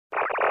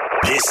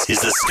This is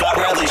the Scott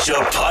Radley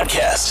Show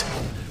podcast.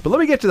 But let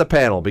me get to the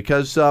panel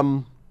because,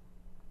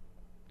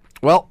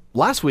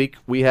 last week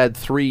we had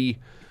 3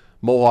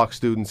 Mohawk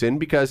students in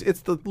because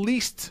it's the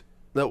least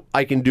that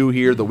I can do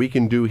here, that we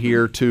can do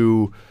here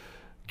to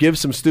give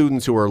some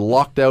students who are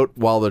locked out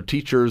while their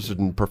teachers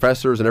and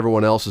professors and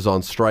everyone else is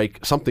on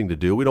strike something to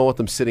do. We don't want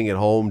them sitting at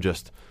home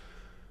just,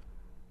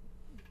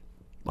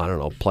 I don't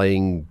know,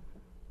 playing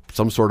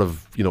some sort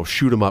of,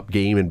 shoot 'em up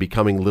game and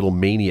becoming little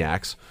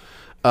maniacs.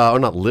 Or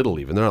not little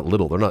even. They're not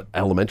little. They're not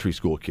elementary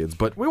school kids.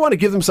 But we want to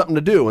give them something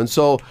to do. And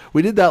so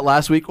we did that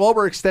last week. Well,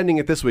 we're extending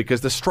it this week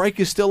because the strike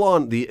is still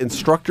on. The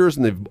instructors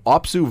and the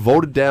OPSU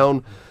voted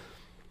down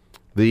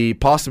the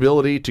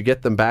possibility to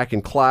get them back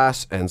in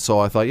class. And so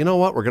I thought, you know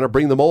what? We're going to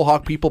bring the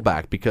Mohawk people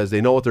back because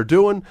they know what they're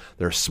doing.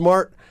 They're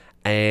smart.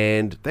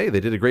 And they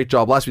did a great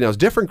job last week. Now, it's a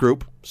different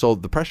group, so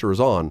the pressure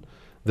is on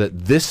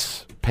that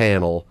this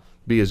panel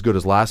be as good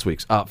as last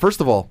week's.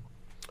 First of all,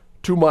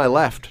 to my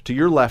left, to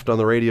your left on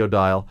the radio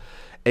dial,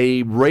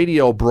 a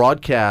radio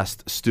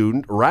broadcast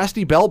student,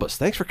 Raasty Belbaas.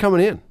 Thanks for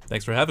coming in.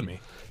 Thanks for having me.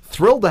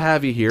 Thrilled to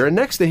have you here. And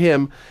next to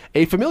him,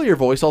 a familiar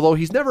voice, although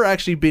he's never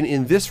actually been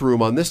in this room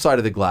on this side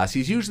of the glass.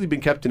 He's usually been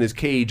kept in his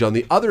cage on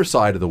the other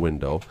side of the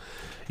window.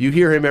 You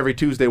hear him every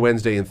Tuesday,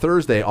 Wednesday, and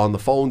Thursday on the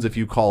phones if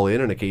you call in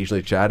and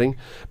occasionally chatting.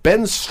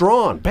 Ben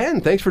Straughan.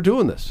 Ben, thanks for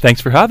doing this.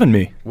 Thanks for having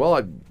me.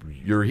 Well,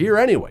 you're here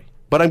anyway,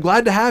 but I'm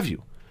glad to have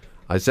you.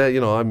 I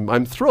said,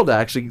 I'm thrilled to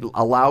actually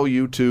allow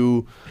you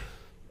to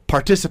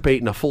participate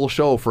in a full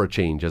show for a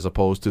change, as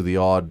opposed to the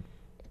odd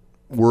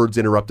words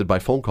interrupted by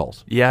phone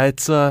calls. Yeah,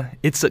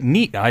 it's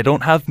neat. I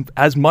don't have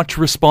as much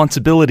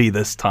responsibility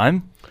this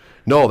time.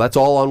 No, that's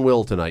all on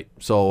Will tonight.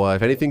 So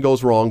if anything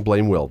goes wrong,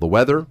 blame Will. The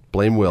weather,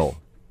 blame Will.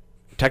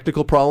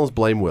 Technical problems,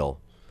 blame Will.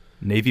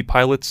 Navy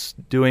pilots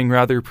doing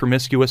rather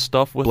promiscuous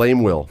stuff with.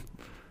 Blame Will.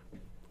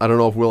 I don't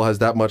know if Will has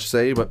that much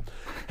say, but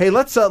hey,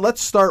 let's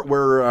start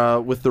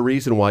with the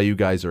reason why you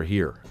guys are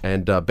here.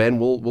 And Ben,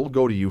 we'll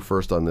go to you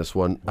first on this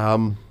one.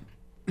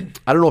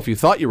 I don't know if you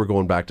thought you were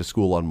going back to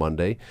school on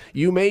Monday.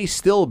 You may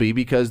still be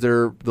because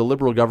the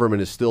Liberal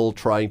government is still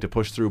trying to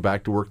push through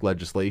back-to-work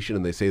legislation,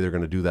 and they say they're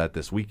going to do that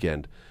this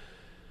weekend.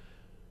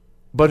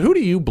 But who do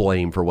you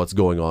blame for what's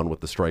going on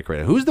with the strike right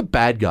now? Who's the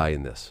bad guy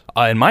in this?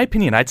 In my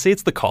opinion, I'd say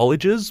it's the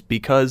colleges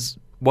because,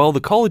 while the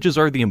colleges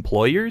are the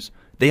employers,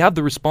 they have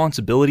the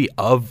responsibility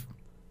of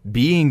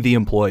being the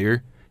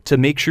employer to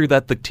make sure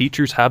that the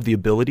teachers have the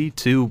ability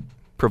to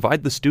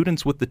provide the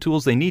students with the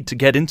tools they need to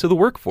get into the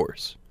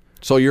workforce.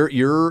 So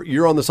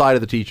you're on the side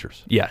of the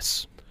teachers?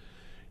 Yes.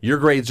 Your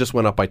grades just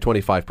went up by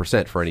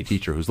 25% for any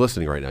teacher who's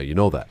listening right now. You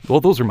know that.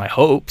 Well, those are my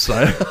hopes.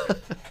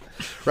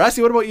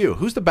 Raasty, what about you?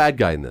 Who's the bad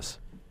guy in this?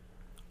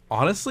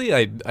 Honestly,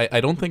 I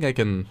don't think I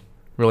can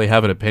really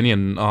have an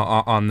opinion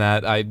on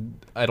that. I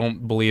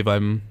don't believe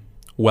I'm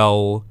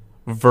well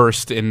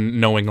versed in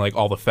knowing like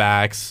all the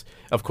facts.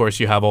 Of course,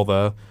 you have all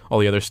the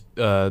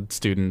other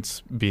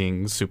students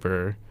being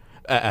super,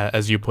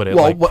 as you put it,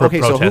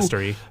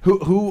 protestery.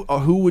 So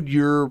who would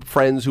your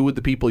friends? Who would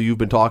the people you've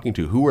been talking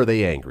to? Who are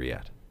they angry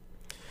at?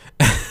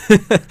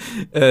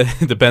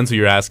 Depends who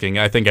you're asking.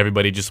 I think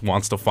everybody just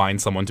wants to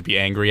find someone to be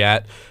angry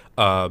at.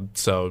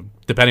 So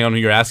depending on who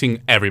you're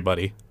asking,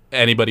 anybody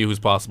who's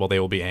possible, they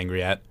will be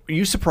angry at. Are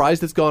you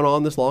surprised it's gone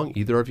on this long,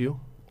 either of you,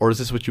 or is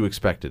this what you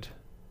expected?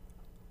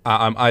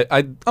 I'm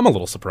a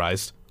little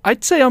surprised.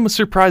 I'd say I'm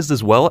surprised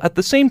as well. At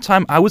the same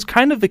time, I was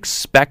kind of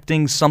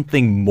expecting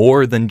something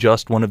more than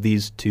just one of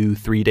these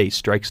 2-3 day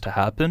strikes to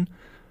happen.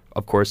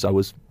 Of course, I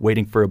was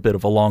waiting for a bit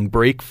of a long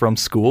break from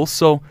school,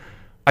 so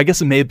I guess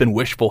it may have been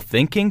wishful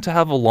thinking to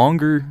have a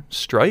longer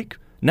strike.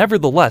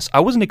 Nevertheless,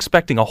 I wasn't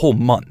expecting a whole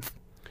month.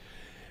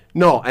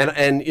 No,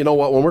 and you know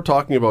what? When we're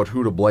talking about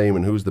who to blame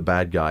and who's the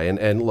bad guy,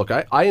 and look,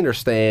 I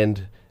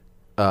understand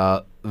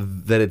that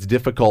it's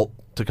difficult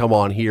to come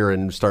on here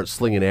and start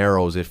slinging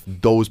arrows if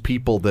those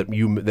people that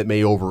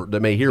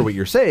may hear what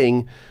you're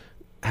saying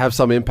have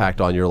some impact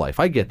on your life.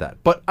 I get that.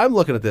 But I'm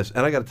looking at this,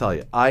 and I got to tell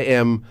you, I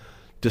am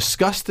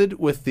disgusted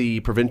with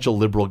the provincial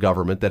Liberal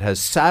government that has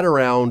sat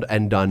around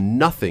and done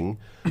nothing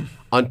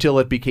until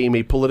it became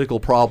a political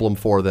problem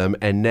for them,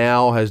 and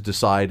now has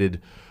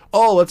decided,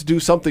 let's do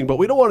something, but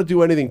we don't want to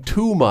do anything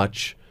too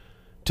much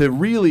to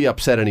really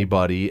upset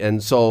anybody.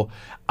 And so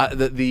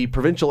the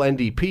provincial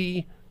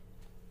NDP,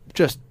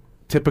 just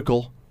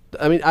typical.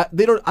 I mean, I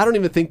don't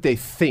even think they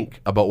think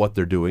about what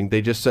they're doing.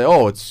 They just say,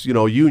 it's,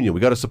 union. We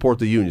got to support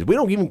the unions. We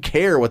don't even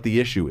care what the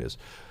issue is.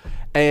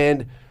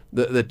 And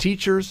the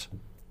teachers,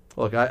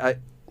 look,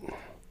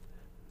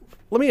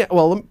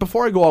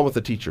 before I go on with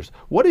the teachers,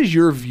 what is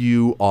your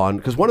view on,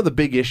 because one of the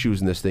big issues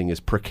in this thing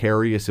is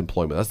precarious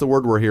employment. That's the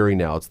word we're hearing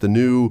now. It's the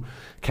new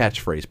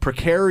catchphrase,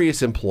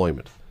 precarious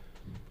employment.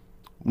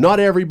 Not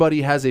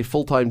everybody has a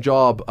full-time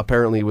job,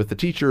 apparently, with the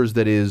teachers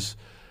that is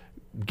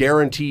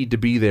guaranteed to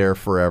be there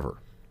forever.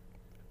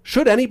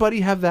 Should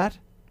anybody have that?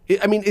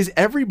 I mean, is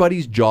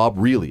everybody's job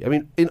really,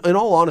 in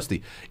all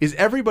honesty, is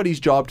everybody's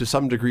job to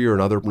some degree or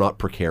another not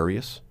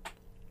precarious?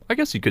 I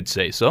guess you could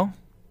say so.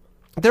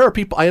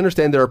 I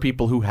understand there are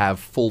people who have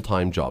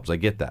full-time jobs. I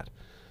get that.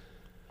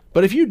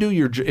 But if you're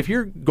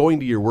going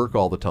to your work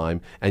all the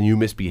time and you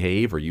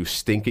misbehave or you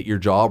stink at your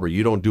job or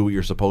you don't do what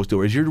you're supposed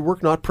to, is your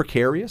work not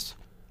precarious?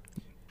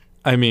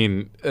 I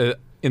mean,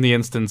 in the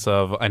instance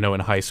of, I know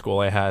in high school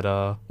I had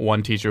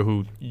one teacher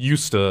who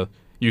used to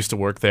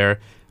work there.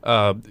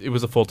 It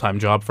was a full-time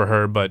job for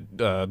her, but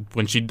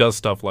when she does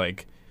stuff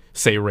like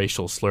say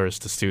racial slurs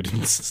to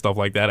students, stuff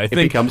like that, it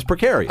becomes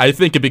precarious. I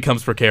think it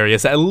becomes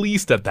precarious, at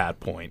least at that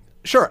point.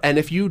 Sure, and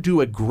if you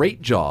do a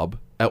great job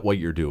at what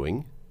you're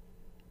doing,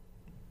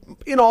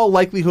 in all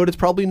likelihood, it's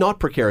probably not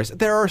precarious.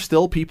 There are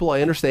still people,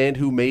 I understand,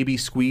 who may be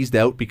squeezed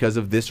out because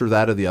of this or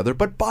that or the other,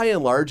 but by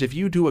and large, if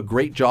you do a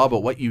great job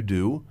at what you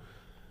do,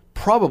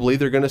 probably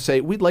they're going to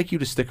say, we'd like you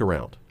to stick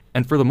around.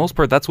 And for the most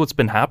part, that's what's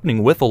been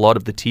happening with a lot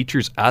of the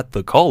teachers at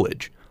the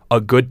college. A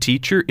good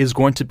teacher is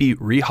going to be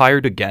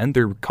rehired again,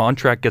 their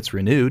contract gets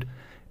renewed,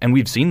 and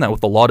we've seen that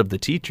with a lot of the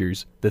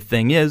teachers. The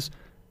thing is,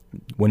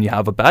 when you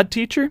have a bad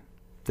teacher,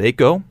 they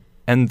go,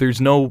 and there's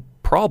no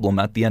problem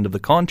at the end of the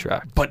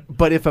contract.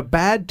 But if a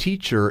bad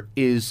teacher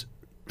is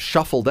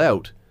shuffled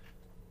out,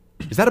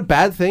 is that a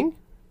bad thing?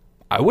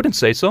 I wouldn't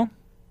say so.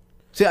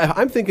 See,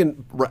 I'm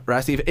thinking,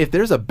 Raasty, if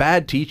there's a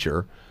bad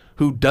teacher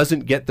who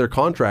doesn't get their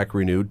contract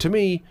renewed, to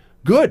me,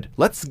 good.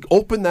 Let's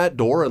open that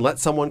door and let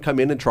someone come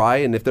in and try,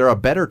 and if they're a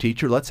better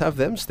teacher, let's have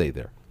them stay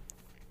there.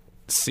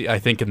 See, I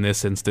think in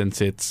this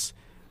instance, it's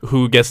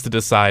who gets to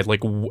decide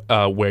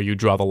where you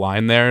draw the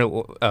line there.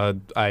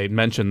 I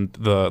mentioned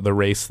the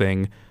race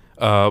thing.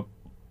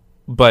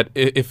 But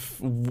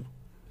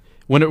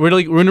when it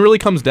really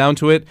comes down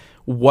to it,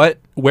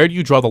 where do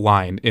you draw the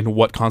line in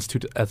what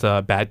constitutes as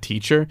a bad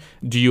teacher?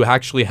 Do you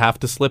actually have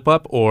to slip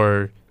up,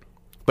 or?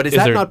 But is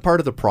that not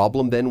part of the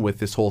problem then with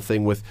this whole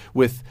thing with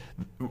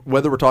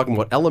whether we're talking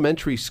about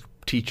elementary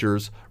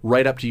teachers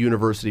right up to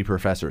university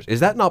professors? Is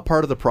that not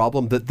part of the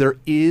problem that there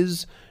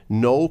is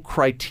no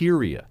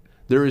criteria?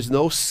 There is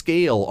no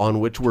scale on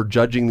which we're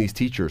judging these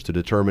teachers to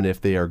determine if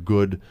they are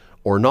good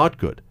or not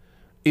good.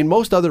 In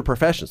most other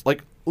professions,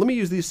 like, let me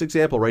use this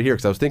example right here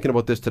because I was thinking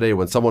about this today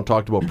when someone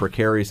talked about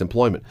precarious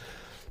employment.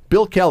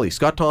 Bill Kelly,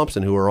 Scott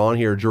Thompson, who are on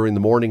here during the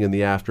morning and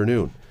the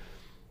afternoon,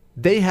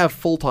 they have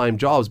full-time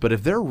jobs, but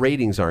if their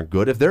ratings aren't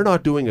good, if they're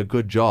not doing a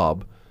good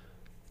job,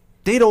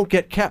 they don't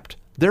get kept.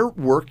 Their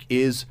work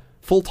is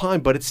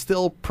full-time, but it's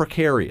still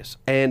precarious.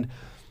 And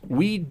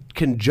we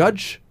can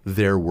judge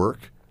their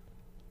work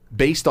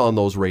based on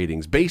those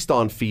ratings, based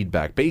on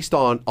feedback, based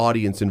on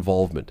audience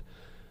involvement.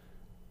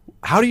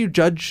 How do you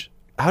judge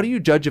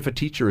if a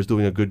teacher is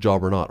doing a good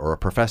job or not, or a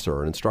professor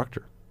or an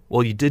instructor?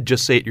 Well, you did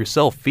just say it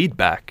yourself,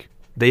 feedback.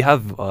 They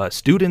have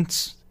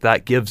students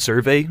that give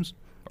surveys,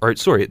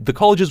 the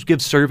colleges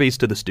give surveys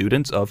to the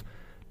students of,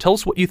 tell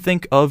us what you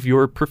think of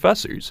your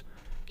professors.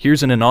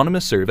 Here's an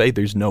anonymous survey,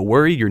 there's no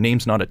worry, your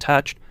name's not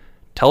attached.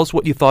 Tell us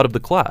what you thought of the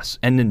class.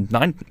 And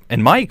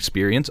in my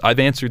experience, I've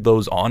answered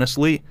those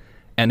honestly,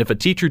 and if a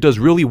teacher does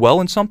really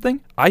well in something,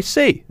 I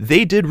say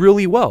they did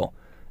really well.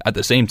 At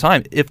the same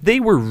time, if they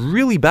were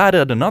really bad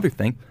at another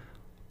thing,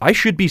 I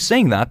should be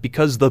saying that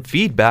because the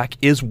feedback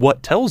is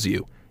what tells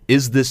you,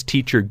 is this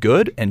teacher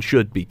good and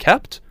should be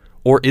kept,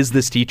 or is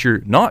this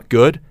teacher not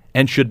good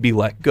and should be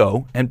let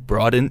go and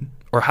brought in,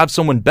 or have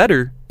someone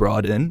better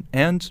brought in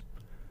and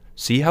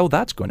see how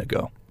that's going to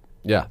go.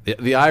 Yeah,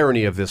 the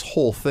irony of this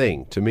whole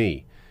thing to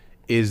me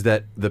is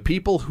that the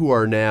people who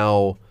are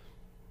now,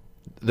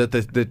 that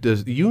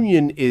the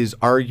union is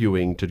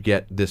arguing to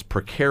get this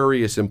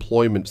precarious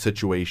employment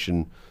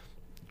situation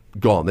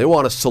gone. They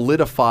want to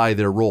solidify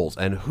their roles.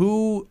 And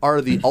who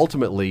are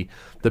ultimately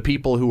the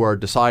people who are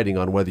deciding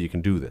on whether you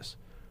can do this?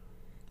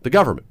 The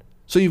government.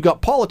 So you've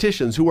got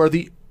politicians who are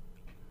the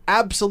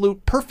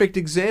absolute perfect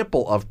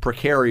example of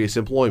precarious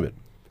employment.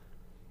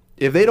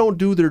 If they don't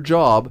do their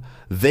job,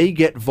 they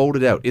get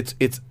voted out.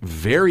 It's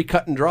very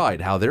cut and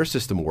dried how their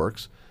system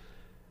works.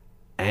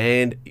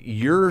 And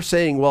you're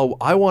saying, well,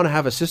 I want to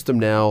have a system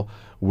now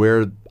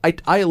where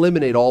I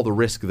eliminate all the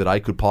risk that I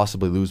could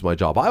possibly lose my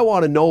job. I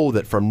want to know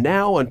that from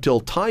now until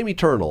time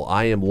eternal,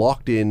 I am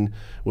locked in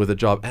with a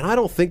job. And I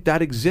don't think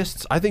that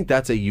exists. I think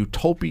that's a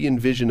utopian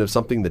vision of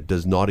something that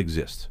does not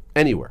exist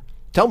anywhere.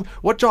 Tell me,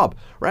 what job?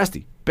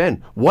 Raasty,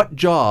 Ben, what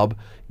job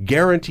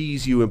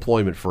guarantees you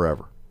employment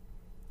forever?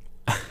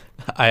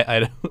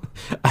 I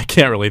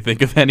can't really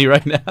think of any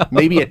right now.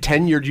 Maybe a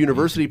tenured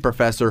university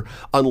professor,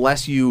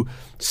 unless you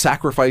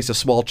sacrifice a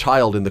small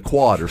child in the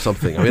quad or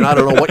something. I mean, I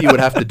don't know what you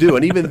would have to do.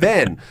 And even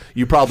then,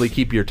 you probably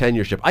keep your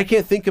tenureship. I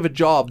can't think of a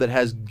job that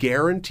has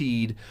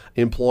guaranteed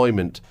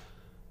employment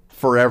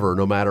forever,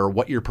 no matter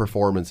what your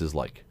performance is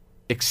like.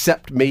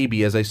 Except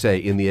maybe, as I say,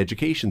 in the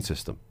education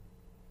system.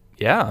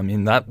 Yeah, I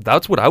mean,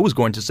 that's what I was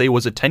going to say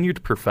was a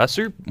tenured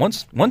professor.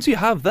 Once you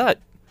have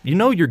that, you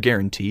know you're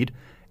guaranteed.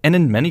 And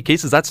in many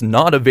cases, that's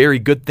not a very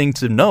good thing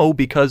to know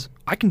because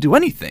I can do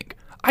anything.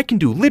 I can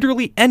do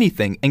literally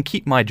anything and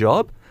keep my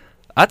job.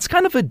 That's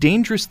kind of a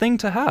dangerous thing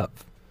to have.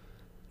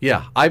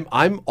 Yeah,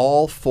 I'm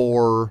all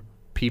for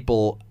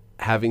people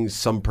having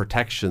some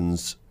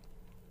protections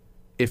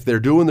if they're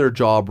doing their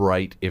job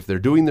right, if they're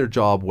doing their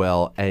job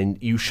well, and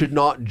you should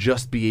not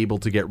just be able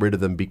to get rid of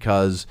them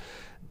because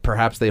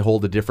perhaps they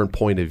hold a different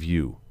point of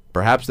view.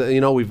 Perhaps,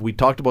 we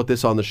talked about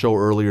this on the show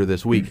earlier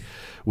this week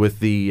with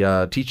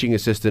the teaching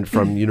assistant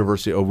from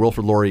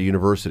Wilfrid Laurier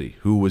University,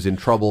 who was in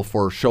trouble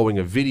for showing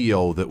a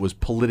video that was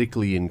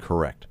politically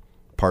incorrect,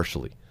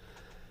 partially.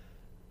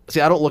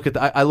 See, I don't look at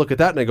that. I look at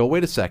that and I go,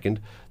 wait a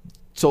second.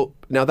 So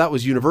now that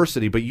was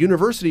university, but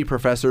university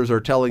professors are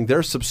telling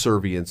their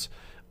subservients,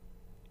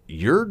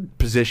 your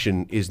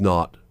position is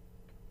not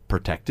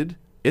protected.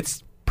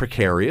 It's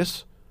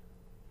precarious.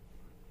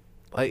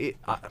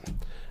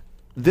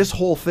 This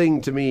whole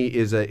thing to me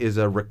is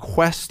a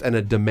request and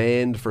a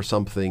demand for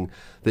something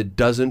that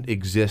doesn't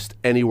exist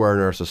anywhere in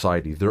our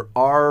society. There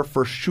are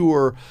for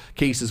sure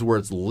cases where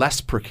it's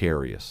less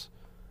precarious,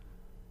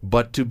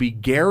 but to be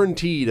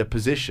guaranteed a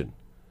position,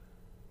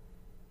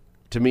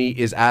 to me,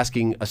 is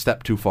asking a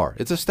step too far.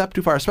 It's a step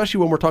too far, especially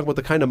when we're talking about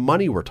the kind of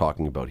money we're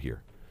talking about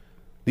here.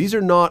 These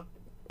are not,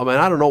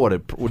 I don't know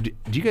do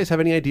you guys have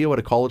any idea what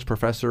a college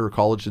professor or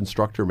college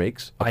instructor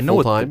makes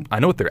full-time? I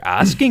know what they're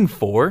asking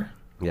for.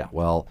 Yeah,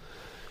 well,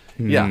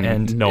 yeah.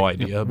 And no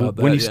idea about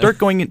that. When you start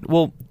going in,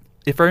 well,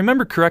 if I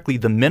remember correctly,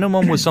 the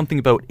minimum was something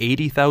about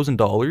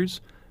 $80,000.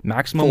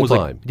 Maximum was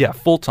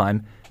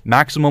full-time.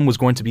 Maximum was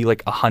going to be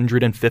like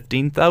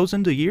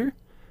 $115,000 a year.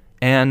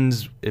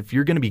 And if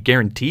you're going to be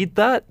guaranteed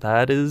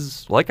that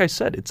is, like I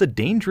said, it's a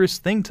dangerous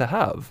thing to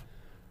have.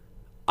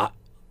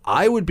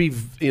 I would be,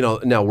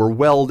 now we're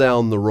well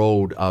down the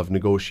road of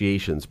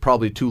negotiations.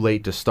 Probably too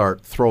late to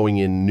start throwing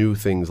in new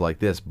things like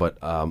this. But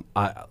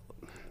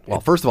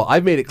first of all,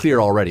 I've made it clear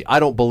already. I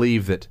don't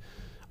believe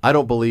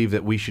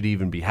that we should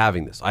even be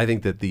having this. I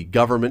think that the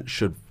government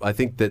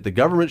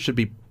should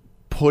be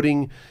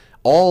putting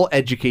all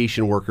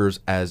education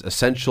workers as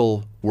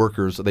essential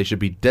workers. They should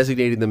be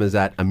designating them as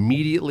that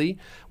immediately,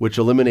 which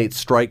eliminates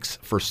strikes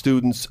for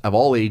students of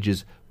all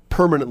ages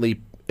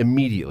permanently,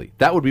 immediately.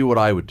 That would be what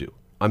I would do.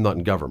 I'm not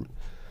in government.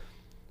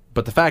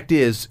 But the fact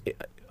is,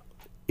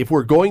 if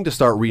we're going to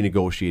start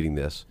renegotiating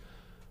this,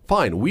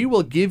 fine, we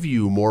will give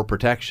you more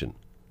protection,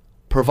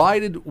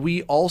 provided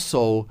we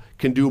also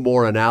can do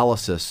more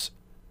analysis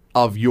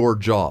of your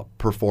job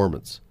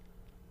performance.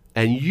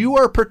 And you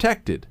are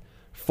protected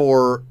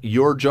for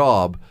your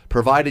job,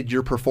 provided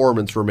your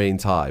performance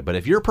remains high. But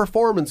if your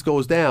performance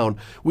goes down,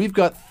 we've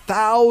got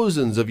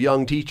thousands of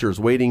young teachers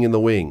waiting in the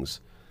wings.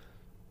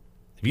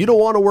 If you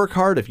don't want to work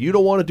hard, if you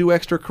don't want to do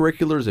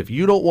extracurriculars, if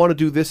you don't want to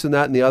do this and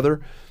that and the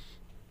other,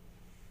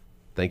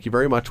 thank you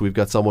very much. We've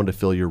got someone to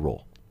fill your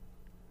role.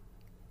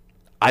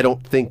 I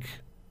don't think,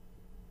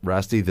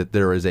 Raasty, that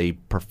there is a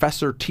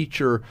professor,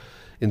 teacher,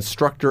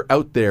 instructor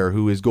out there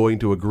who is going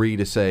to agree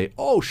to say,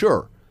 oh,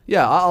 sure,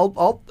 yeah,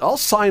 I'll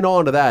sign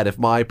on to that if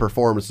my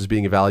performance is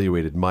being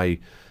evaluated, my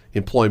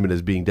employment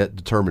is being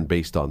determined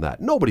based on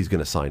that. Nobody's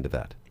going to sign to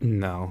that.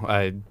 No,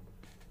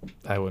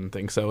 I wouldn't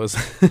think so.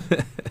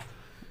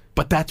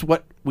 But that's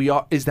what we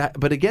are.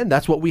 But again,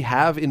 that's what we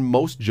have in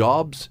most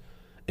jobs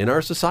in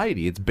our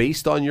society. It's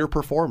based on your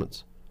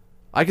performance.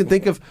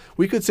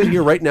 We could sit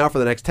here right now for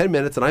the next 10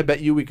 minutes, and I bet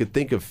you we could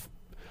think of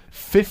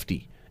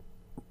 50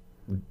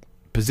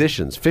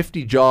 positions,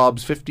 50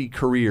 jobs, 50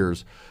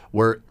 careers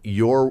where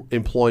your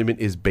employment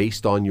is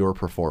based on your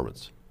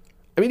performance.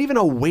 I mean, even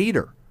a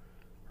waiter,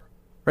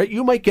 right?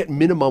 You might get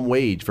minimum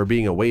wage for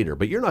being a waiter,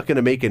 but you're not going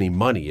to make any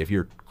money if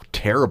you're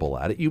terrible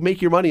at it. You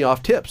make your money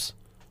off tips.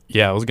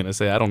 Yeah, I was going to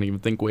say, I don't even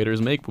think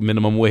waiters make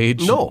minimum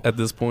wage at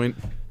this point.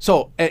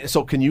 So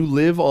can you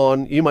live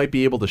on, you might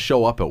be able to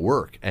show up at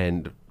work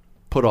and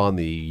put on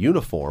the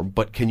uniform,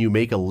 but can you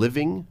make a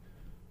living?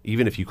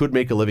 Even if you could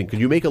make a living, could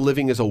you make a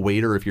living as a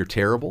waiter if you're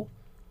terrible?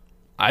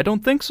 I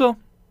don't think so.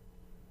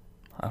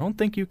 I don't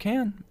think you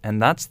can. And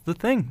that's the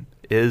thing,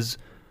 is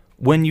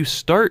when you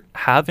start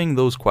having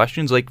those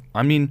questions,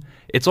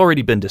 it's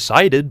already been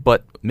decided,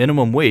 but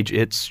minimum wage,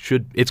 it's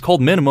called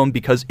minimum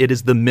because it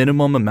is the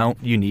minimum amount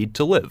you need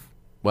to live.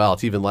 Well,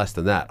 it's even less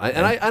than that.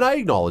 I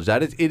acknowledge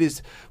that. It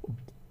is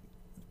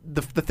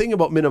the thing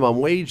about minimum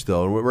wage,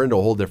 though, and we're into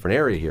a whole different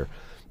area here.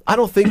 I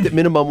don't think that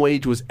minimum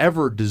wage was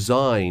ever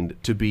designed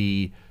to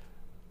be.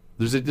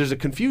 There's a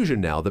confusion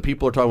now that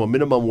people are talking about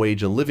minimum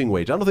wage and living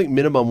wage. I don't think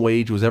minimum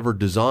wage was ever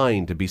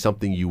designed to be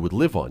something you would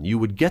live on. You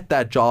would get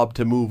that job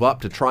to move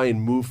up, to try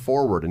and move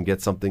forward and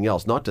get something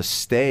else, not to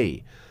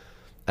stay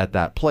at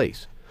that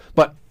place.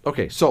 But,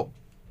 okay, so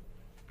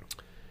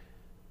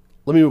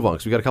let me move on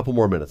because we got a couple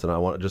more minutes and I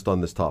want just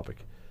on this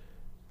topic.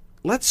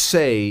 Let's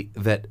say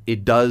that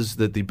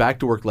the back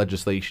to work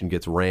legislation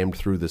gets rammed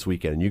through this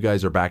weekend and you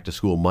guys are back to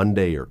school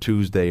Monday or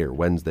Tuesday or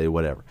Wednesday,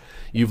 whatever.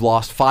 You've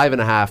lost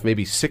 5.5,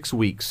 maybe 6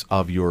 weeks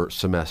of your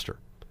semester.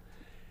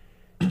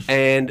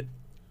 And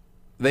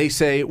they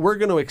say, we're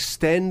going to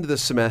extend the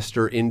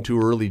semester into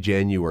early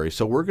January.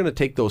 So we're going to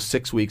take those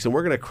 6 weeks and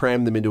we're going to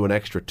cram them into an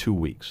extra 2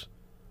 weeks.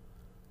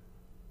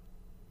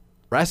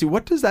 Raasty,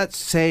 what does that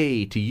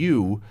say to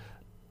you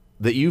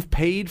that you've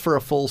paid for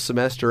a full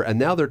semester and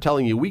now they're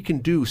telling you we can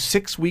do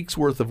 6 weeks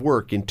worth of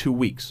work in 2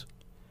 weeks?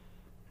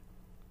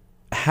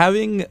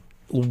 Having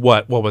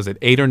what was it,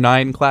 8 or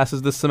 9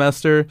 classes this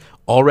semester,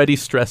 already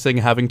stressing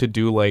having to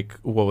do like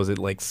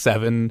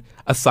 7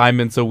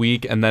 assignments a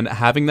week, and then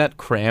having that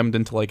crammed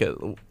into like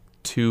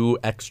 2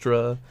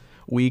 extra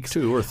weeks,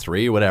 2 or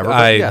 3, whatever.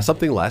 But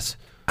something less.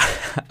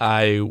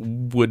 I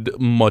would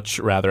much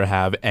rather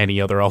have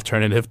any other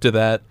alternative to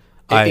that.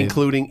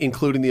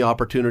 Including the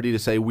opportunity to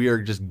say we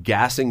are just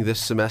gassing this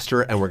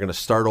semester and we're going to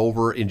start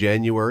over in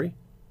January?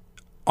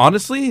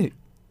 Honestly,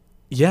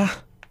 yeah.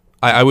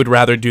 I would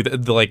rather do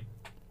that.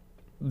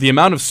 The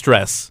amount of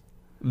stress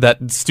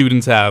that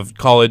students have,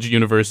 college,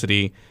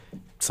 university,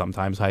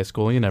 sometimes high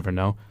school, you never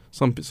know.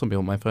 Some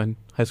people might find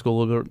high school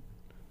a little bit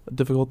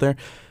difficult there.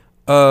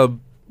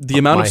 The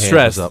amount of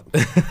stress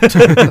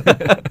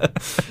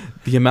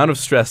the amount of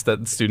stress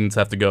that students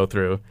have to go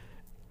through,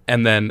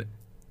 and then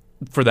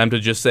for them to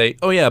just say,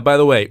 oh yeah, by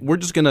the way, we're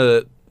just going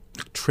to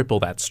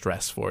triple that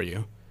stress for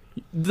you.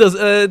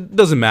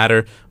 Doesn't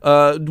matter.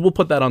 We'll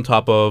put that on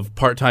top of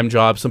part-time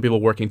jobs, some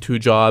people working 2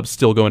 jobs,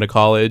 still going to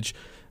college,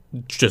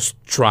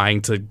 just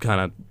trying to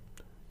kind of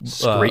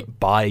scrape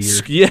by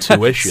your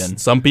tuition.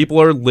 Some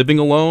people are living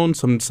alone.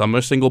 Some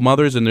are single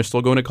mothers and they're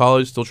still going to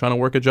college, still trying to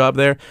work a job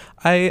there.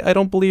 I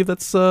don't believe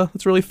that's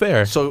really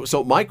fair.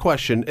 So my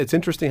question, it's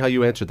interesting how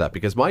you answered that,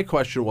 because my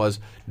question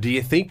was, do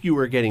you think you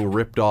were getting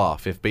ripped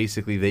off if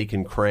basically they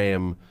can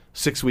cram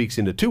 6 weeks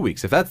into 2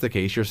 weeks? If that's the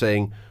case, you're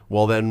saying,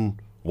 well then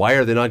why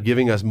are they not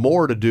giving us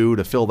more to do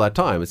to fill that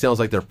time? It sounds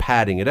like they're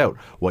padding it out.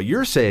 What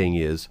you're saying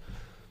is,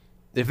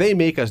 if they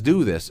make us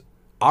do this,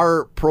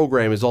 our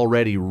program is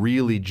already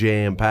really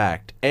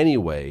jam-packed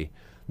anyway.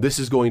 This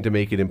is going to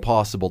make it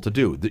impossible to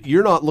do.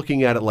 You're not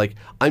looking at it like,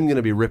 I'm going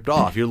to be ripped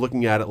off. You're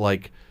looking at it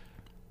like,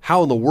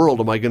 how in the world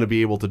am I going to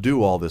be able to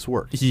do all this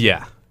work?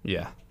 Yeah.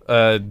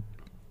 What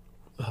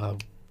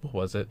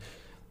was it?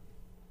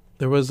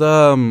 There was,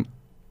 I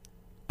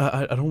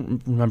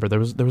don't remember. There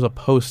was a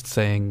post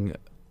saying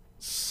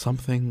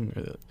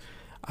something.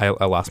 I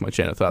lost my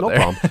chain of thought there.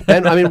 No problem.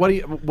 Ben, I mean,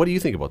 what do you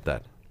think about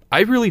that? I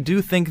really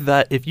do think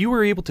that if you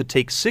were able to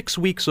take 6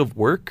 weeks of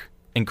work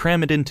and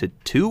cram it into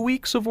 2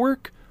 weeks of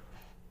work,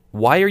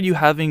 why are you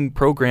having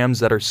programs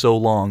that are so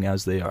long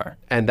as they are?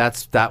 And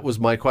that was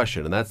my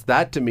question. And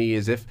that to me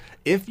is,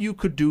 if you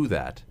could do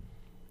that,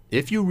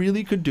 if you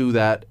really could do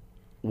that,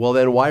 well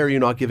then why are you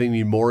not giving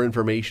me more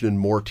information and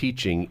more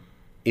teaching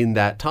in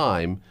that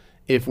time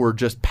if we're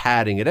just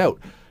padding it out?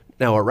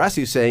 Now what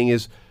Raasty's saying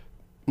is,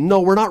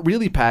 no, we're not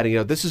really padding it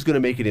out. This is going to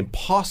make it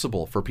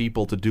impossible for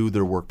people to do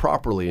their work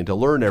properly and to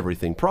learn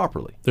everything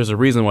properly. There's a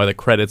reason why the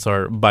credits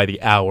are by the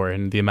hour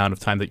and the amount of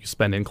time that you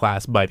spend in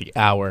class by the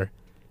hour.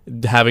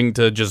 Having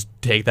to just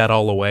take that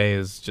all away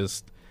is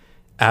just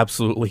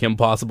absolutely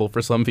impossible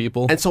for some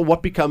people. And so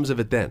what becomes of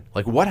it then?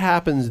 Like, what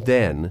happens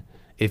then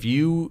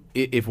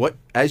if what,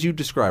 as you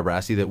described,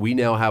 Raasty, that we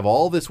now have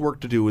all this work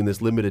to do in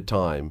this limited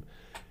time?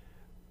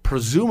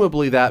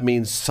 Presumably that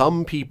means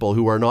some people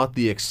who are not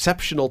the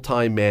exceptional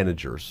time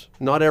managers,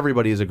 not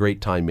everybody is a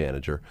great time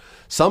manager,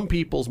 some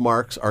people's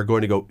marks are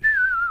going to go.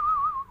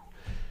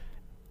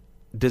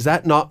 Does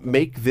that not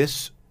make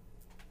this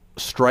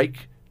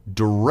strike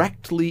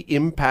directly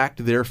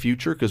impact their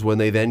future? Because when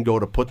they then go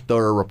to put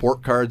their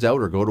report cards out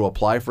or go to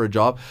apply for a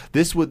job,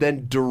 this would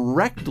then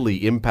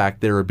directly impact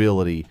their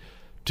ability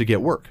to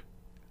get work.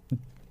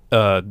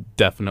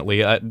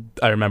 Definitely. I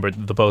remember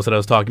the post that I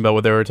was talking about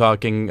where they were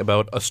talking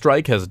about a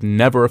strike has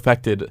never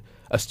affected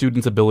a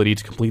student's ability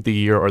to complete the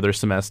year or their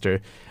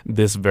semester.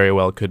 This very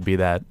well could be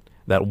that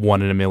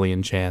 1 in a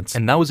million chance.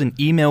 And that was an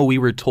email we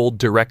were told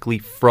directly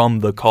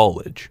from the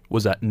college,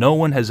 was that no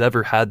one has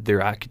ever had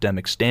their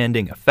academic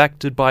standing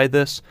affected by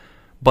this.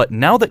 But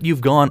now that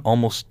you've gone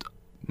almost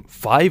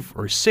 5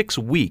 or 6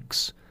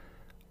 weeks,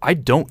 I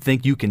don't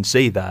think you can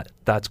say that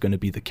that's going to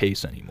be the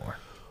case anymore.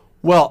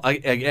 Well,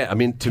 I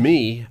mean, to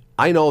me,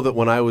 I know that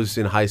when I was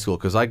in high school,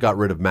 because I got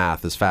rid of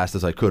math as fast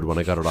as I could when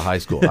I got out of high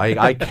school.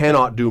 I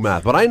cannot do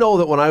math. But I know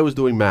that when I was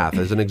doing math,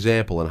 as an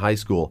example, in high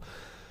school,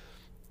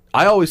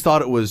 I always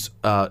thought it was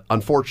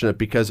unfortunate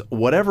because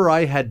whatever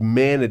I had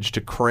managed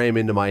to cram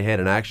into my head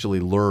and actually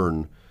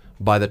learn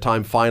by the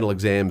time final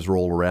exams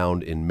rolled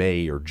around in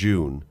May or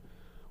June,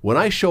 when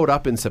I showed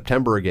up in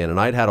September again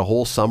and I'd had a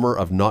whole summer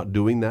of not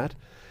doing that,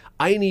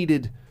 I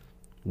needed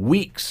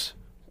weeks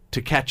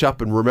to catch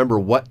up and remember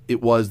what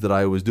it was that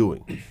I was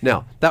doing.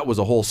 Now, that was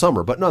a whole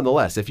summer, but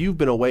nonetheless, if you've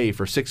been away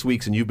for 6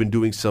 weeks and you've been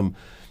doing some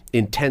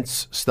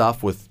intense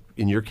stuff with,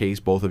 in your case,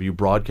 both of you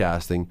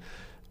broadcasting,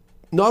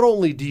 not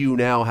only do you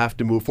now have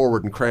to move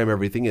forward and cram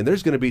everything in,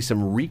 there's going to be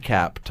some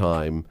recap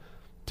time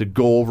to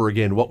go over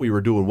again what we were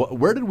doing.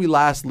 Where did we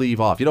last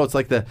leave off? You know, it's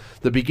like the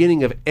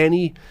beginning of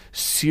any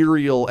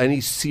serial,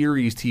 any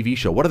series TV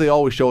show. What do they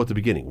always show at the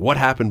beginning? What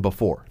happened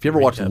before? If you ever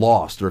watched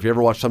Lost or if you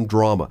ever watched some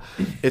drama,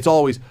 it's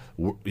always,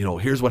 you know,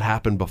 here's what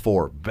happened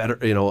before. Better,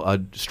 you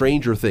know,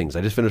 Stranger Things.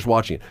 I just finished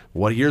watching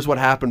it. Here's what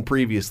happened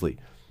previously.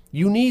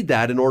 You need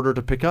that in order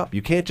to pick up.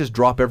 You can't just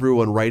drop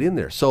everyone right in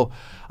there. So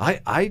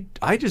I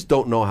just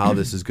don't know how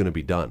this is going to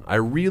be done. I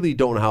really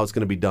don't know how it's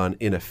going to be done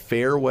in a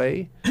fair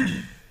way.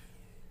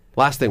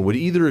 Last thing, would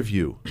either of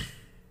you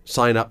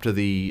sign up to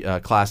the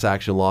class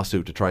action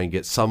lawsuit to try and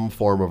get some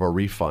form of a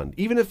refund,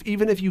 even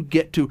if you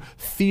get to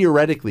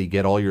theoretically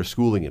get all your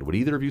schooling in? Would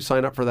either of you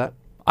sign up for that?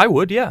 I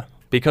would, yeah.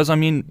 Because, I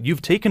mean,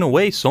 you've taken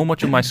away so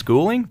much of my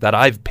schooling that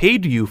I've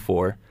paid you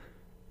for.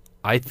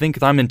 I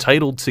think I'm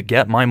entitled to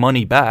get my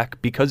money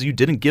back because you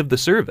didn't give the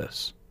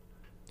service.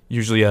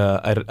 Usually,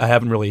 I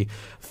haven't really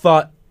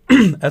thought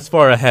as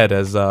far ahead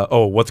as,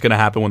 what's going to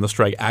happen when the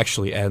strike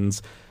actually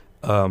ends.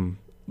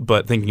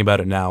 But thinking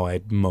about it now,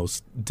 I'd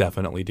most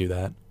definitely do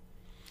that.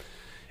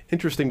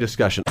 Interesting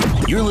discussion.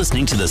 You're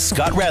listening to The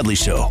Scott Radley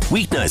Show,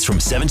 weeknights from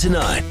 7 to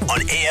 9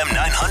 on AM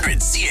 900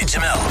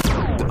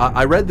 CHML.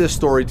 I read this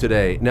story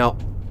today. Now,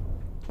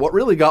 what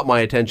really got my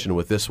attention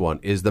with this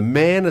one is the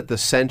man at the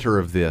center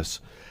of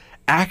this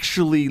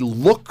actually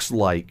looks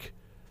like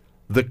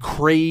the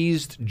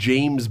crazed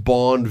James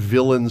Bond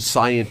villain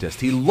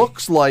scientist. He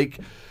looks like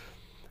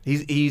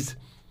he's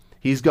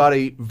got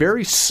a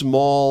very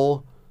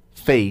small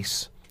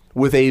face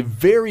with a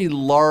very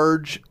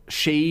large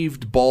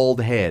shaved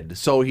bald head.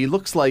 So he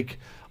looks like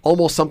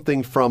almost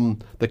something from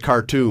the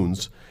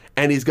cartoons.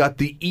 And he's got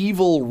the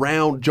evil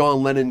round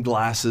John Lennon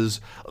glasses.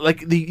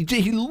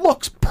 He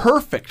looks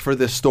perfect for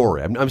this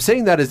story. I'm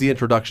saying that as the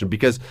introduction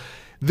because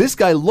this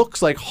guy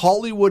looks like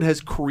Hollywood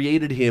has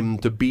created him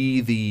to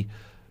be the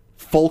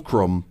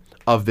fulcrum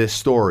of this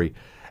story.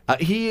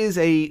 He is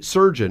a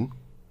surgeon.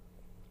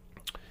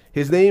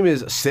 His name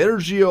is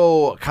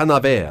Sergio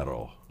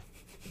Canavero.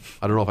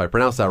 I don't know if I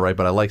pronounced that right,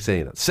 but I like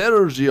saying it.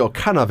 Sergio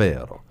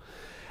Canavero.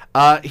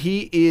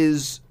 He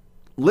is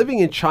living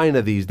in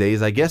China these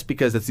days, I guess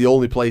because it's the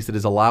only place that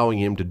is allowing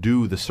him to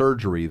do the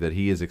surgery that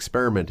he is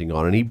experimenting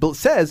on. And he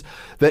says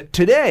that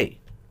today,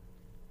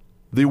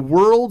 the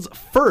world's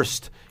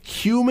first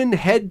human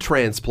head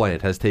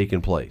transplant has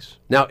taken place.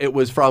 Now, it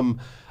was from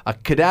a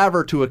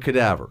cadaver to a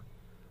cadaver,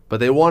 but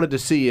they wanted to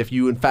see if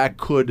you, in fact,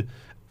 could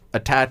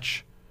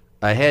attach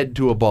a head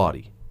to a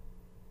body.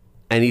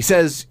 And he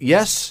says,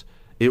 yes,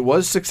 it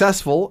was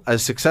successful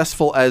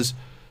as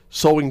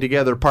sewing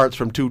together parts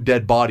from two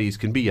dead bodies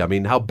can be. I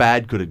mean, how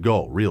bad could it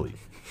go, really?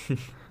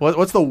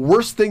 What's the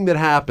worst thing that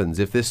happens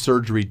if this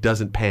surgery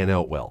doesn't pan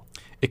out well?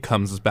 It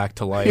comes back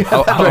to life.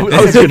 I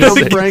was going to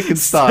say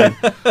Frankenstein.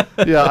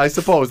 Yeah, I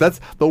suppose.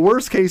 That's the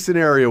worst case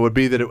scenario would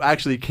be that it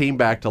actually came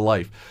back to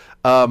life.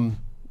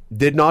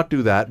 Did not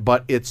do that,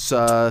 but he's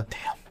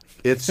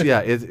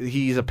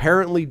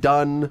apparently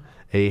done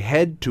a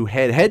head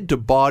to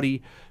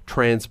body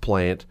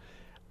transplant.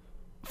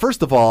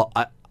 First of all,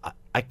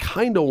 I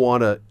kind of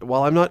want to,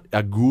 while I'm not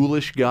a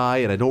ghoulish guy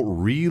and I don't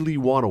really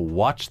want to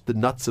watch the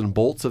nuts and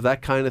bolts of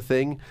that kind of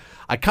thing,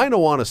 I kind of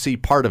want to see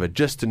part of it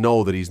just to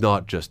know that he's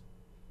not just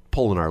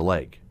pulling our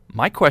leg.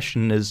 My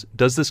question is,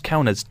 does this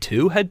count as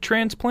two head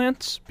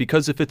transplants?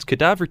 Because if it's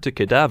cadaver to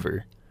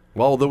cadaver...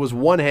 Well, there was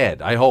one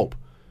head, I hope.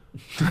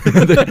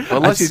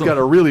 Unless he's got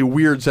a really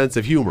weird sense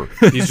of humor.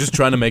 He's just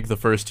trying to make the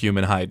first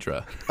human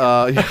Hydra.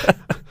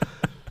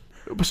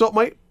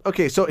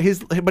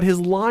 His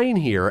line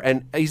here,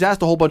 and he's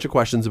asked a whole bunch of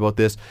questions about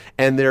this,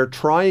 and they're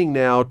trying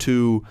now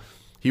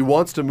he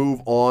wants to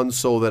move on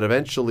so that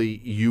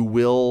eventually you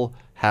will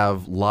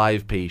have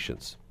live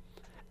patients.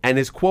 And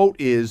his quote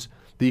is,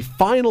 the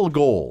final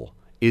goal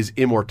is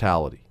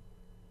immortality.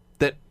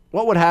 That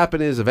what would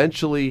happen is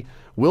eventually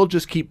we'll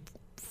just keep...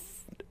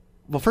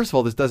 Well, first of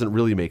all, this doesn't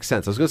really make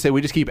sense. I was going to say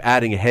we just keep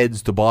adding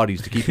heads to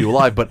bodies to keep you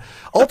alive, but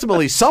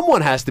ultimately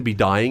someone has to be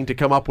dying to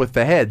come up with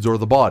the heads or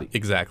the body.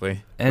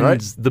 Exactly. And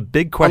right? The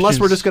big question, unless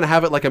we're just going to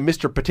have it like a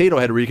Mr. Potato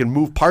Head where you can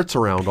move parts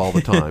around all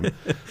the time.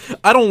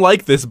 I don't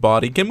like this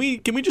body. Can we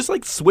just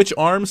like switch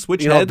arms,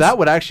 switch heads? That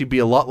would actually be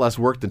a lot less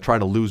work than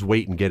trying to lose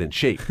weight and get in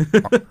shape.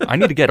 I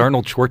need to get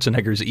Arnold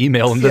Schwarzenegger's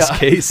email in this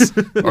case.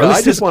 Or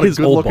I just want a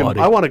good looking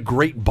body. I want a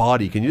great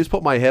body. Can you just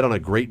put my head on a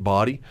great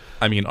body?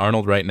 I mean,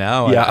 Arnold right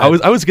now. Yeah,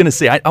 I was going to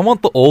say I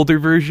want the older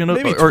version of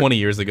maybe 20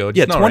 years ago.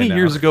 Yeah, 20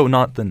 years ago,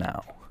 not the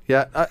now.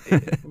 Yeah,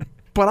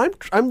 but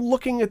I'm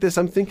looking at this.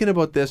 I'm thinking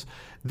about this.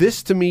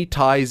 This to me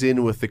ties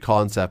in with the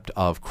concept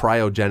of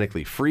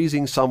cryogenically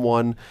freezing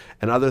someone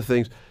and other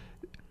things.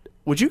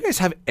 Would you guys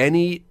have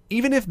any,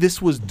 even if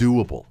this was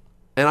doable,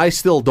 and I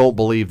still don't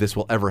believe this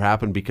will ever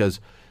happen because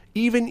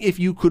even if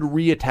you could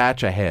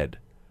reattach a head,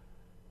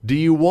 do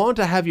you want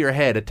to have your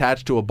head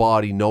attached to a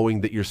body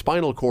knowing that your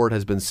spinal cord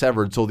has been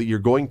severed so that you're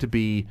going to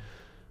be,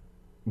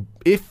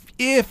 if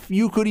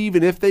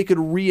they could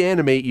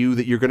reanimate you,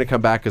 that you're going to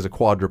come back as a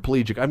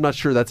quadriplegic? I'm not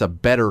sure that's a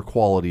better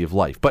quality of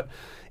life. But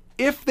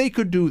if they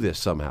could do this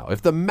somehow,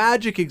 if the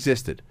magic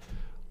existed,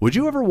 would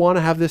you ever want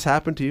to have this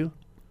happen to you?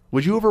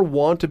 Would you ever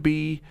want to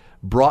be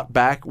brought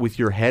back with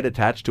your head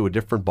attached to a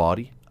different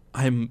body?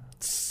 I'm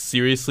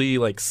seriously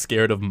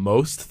scared of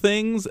most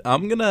things.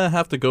 I'm going to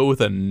have to go with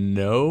a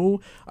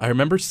no. I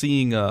remember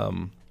seeing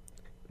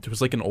there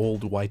was like an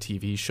old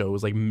YTV show. It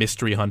was like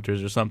Mystery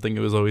Hunters or something. It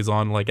was always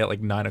on like at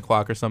like 9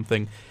 o'clock or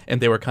something.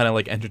 And they were kind of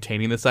like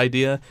entertaining this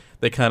idea.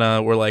 They kind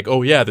of were like,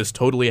 oh yeah, this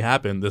totally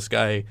happened. This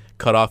guy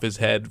cut off his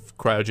head,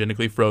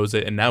 cryogenically froze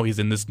it, and now he's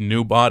in this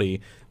new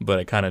body. But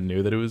I kind of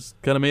knew that it was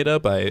kind of made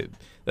up.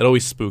 That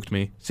always spooked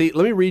me. See,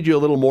 let me read you a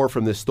little more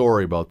from this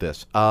story about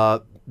this.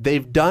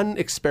 They've done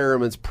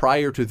experiments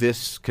prior to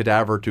this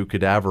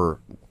cadaver-to-cadaver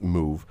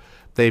move.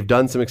 They've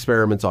done some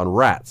experiments on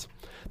rats.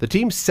 The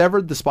team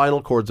severed the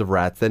spinal cords of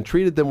rats, then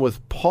treated them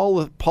with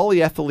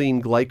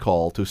polyethylene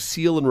glycol to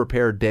seal and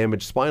repair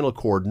damaged spinal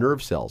cord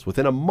nerve cells.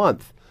 Within a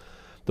month,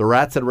 the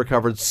rats had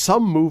recovered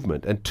some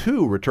movement, and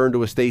 2 returned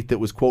to a state that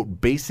was,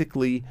 quote,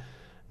 basically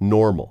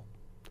normal.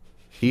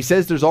 He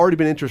says there's already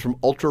been interest from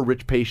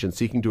ultra-rich patients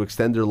seeking to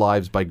extend their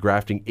lives by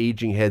grafting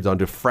aging heads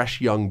onto fresh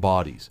young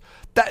bodies.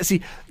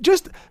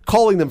 Just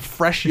calling them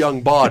fresh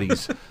young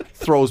bodies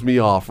throws me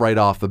off right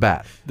off the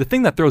bat. The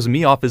thing that throws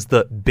me off is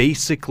the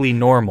basically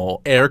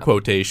normal. Air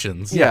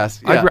quotations.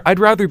 Yes. Yeah. I'd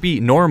rather be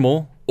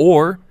normal,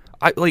 or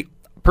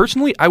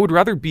personally, I would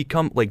rather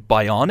become like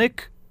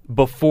bionic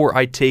before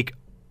I take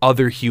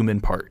other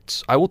human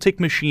parts. I will take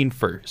machine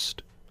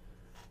first.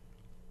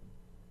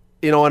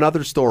 You know,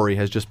 another story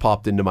has just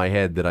popped into my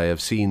head that I have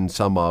seen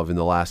some of in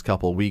the last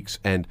couple of weeks,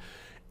 and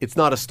it's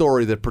not a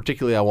story that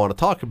particularly I want to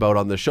talk about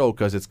on the show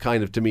because it's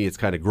kind of, to me, it's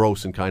kind of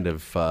gross and kind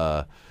of.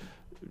 But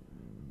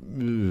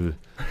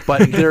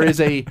there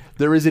is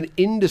an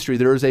industry,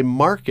 there is a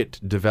market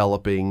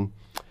developing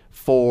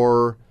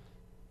for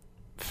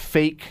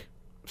fake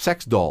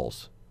sex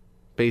dolls,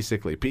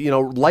 basically. You know,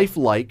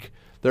 lifelike.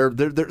 There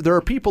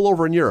are people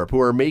over in Europe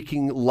who are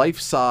making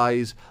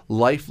life-size,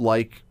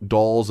 lifelike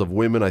dolls of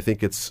women. I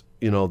think it's,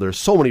 you know, there's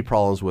so many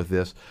problems with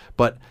this,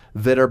 but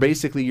that are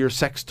basically your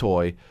sex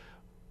toy.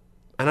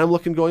 And I'm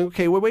looking going,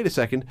 okay, wait a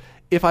second.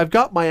 If I've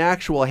got my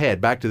actual head,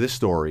 back to this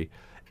story,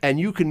 and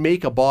you can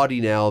make a body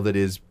now that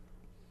is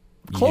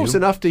close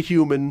enough to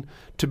human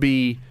to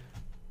be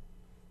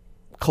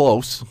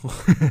close,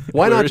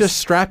 why not just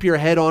strap your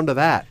head onto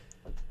that?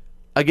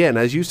 Again,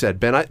 as you said,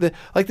 Ben,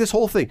 like this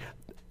whole thing.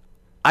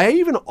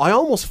 I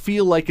almost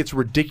feel like it's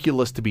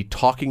ridiculous to be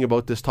talking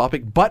about this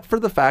topic, but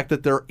for the fact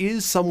that there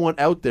is someone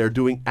out there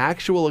doing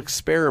actual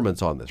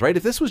experiments on this, right?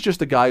 If this was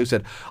just a guy who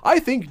said, I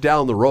think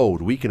down the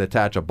road we can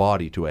attach a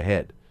body to a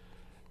head,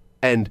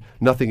 and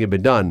nothing had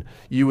been done,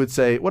 you would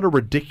say, what a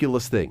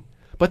ridiculous thing.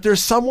 But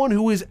there's someone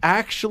who is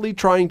actually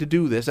trying to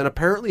do this and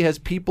apparently has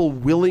people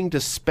willing to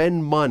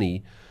spend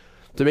money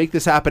to make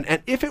this happen.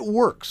 And if it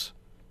works,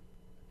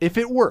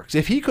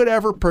 if he could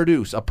ever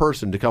produce a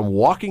person to come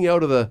walking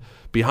out of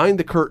behind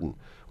the curtain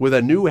with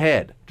a new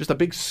head, just a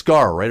big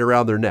scar right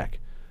around their neck,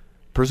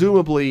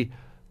 presumably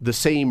the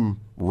same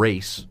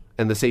race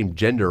and the same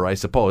gender, I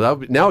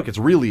suppose. Now it gets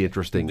really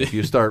interesting if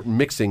you start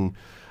mixing.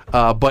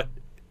 But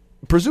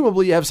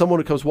presumably you have someone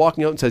who comes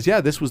walking out and says,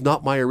 yeah, this was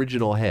not my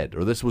original head,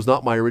 or this was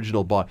not my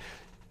original body.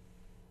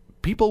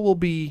 People will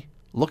be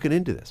looking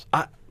into this.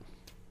 I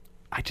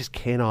just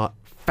cannot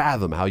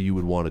fathom how you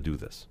would want to do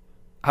this.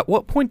 At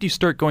what point do you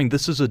start going,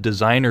 this is a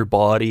designer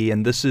body,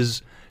 and this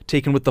is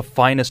taken with the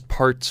finest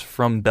parts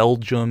from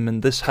Belgium,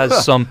 and this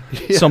has some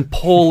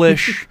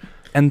Polish,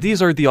 and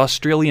these are the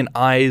Australian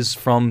eyes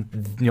from,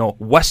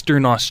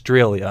 Western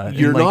Australia.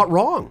 You're not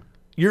wrong.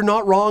 You're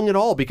not wrong at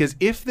all, because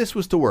if this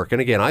was to work,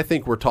 and again, I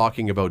think we're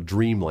talking about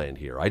dreamland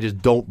here. I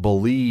just don't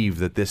believe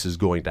that this is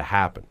going to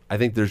happen. I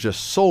think there's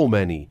just so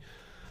many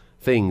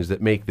things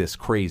that make this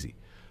crazy.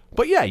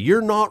 But yeah,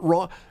 you're not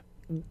wrong.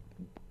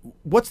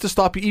 What's to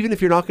stop you, even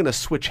if you're not going to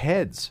switch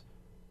heads?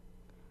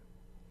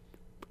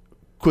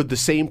 Could the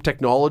same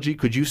technology,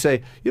 could you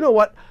say, you know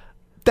what,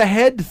 the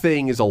head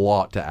thing is a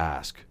lot to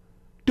ask.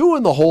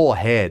 Doing the whole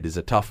head is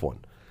a tough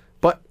one.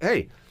 But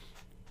hey,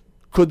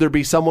 could there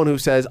be someone who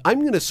says, I'm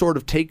going to sort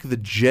of take the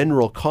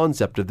general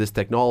concept of this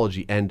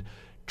technology and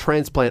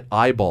transplant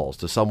eyeballs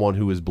to someone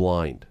who is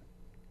blind?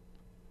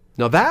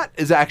 Now that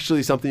is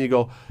actually something you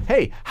go,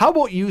 hey, how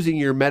about using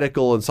your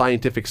medical and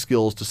scientific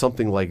skills to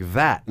something like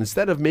that?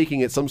 Instead of making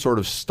it some sort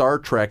of Star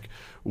Trek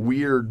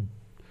weird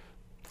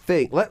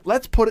thing,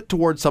 let's put it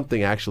towards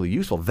something actually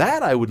useful.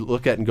 That I would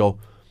look at and go,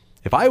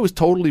 if I was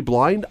totally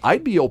blind,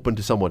 I'd be open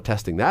to someone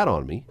testing that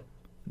on me.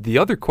 The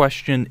other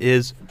question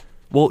is,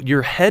 well,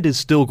 your head is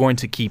still going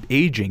to keep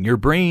aging. Your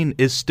brain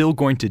is still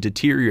going to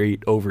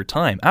deteriorate over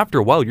time. After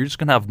a while, you're just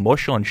going to have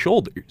mush on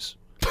shoulders.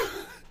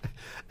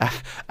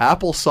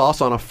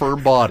 Applesauce on a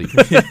firm body.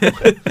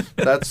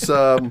 That's.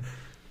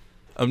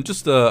 I'm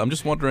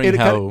just wondering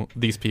how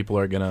these people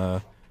are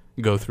gonna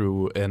go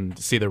through and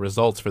see the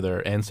results for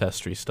their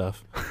ancestry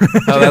stuff.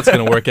 How that's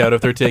gonna work out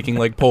if they're taking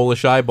like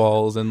Polish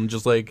eyeballs and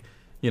just like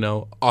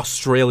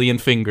Australian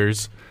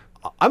fingers.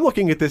 I'm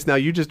looking at this now.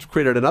 You just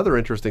created another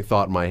interesting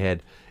thought in my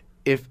head.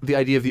 If the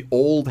idea of the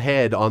old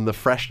head on the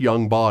fresh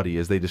young body,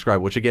 as they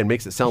describe, which again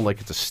makes it sound like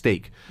it's a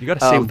steak. You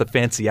got to say with a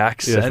fancy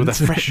accent. Yes, with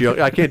a fresh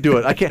young. I can't do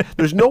it. I can't.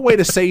 There's no way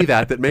to say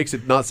that makes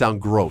it not sound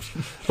gross.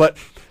 But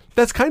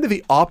That's kind of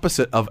the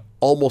opposite of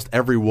almost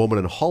every woman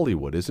in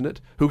Hollywood, isn't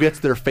it? Who gets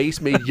their face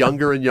made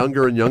younger and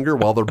younger and younger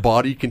while their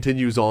body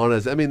continues on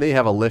as, I mean, they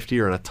have a lift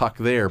here and a tuck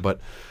there,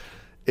 but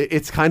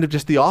it's kind of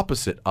just the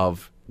opposite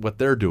of what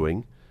they're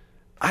doing.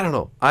 I don't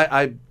know.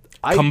 I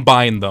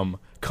Combine them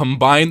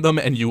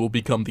and you will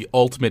become the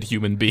ultimate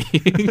human being.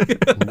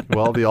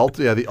 Well, the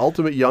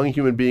ultimate young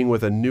human being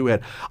with a new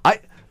head.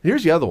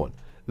 Here's the other one.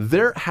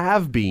 There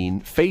have been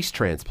face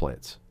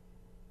transplants.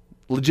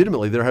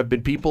 Legitimately, there have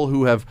been people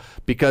who have,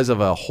 because of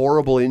a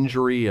horrible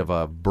injury, of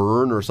a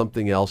burn or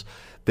something else,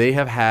 they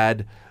have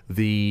had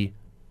you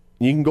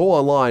can go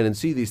online and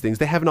see these things.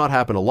 They have not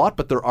happened a lot,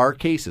 but there are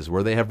cases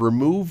where they have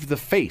removed the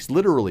face,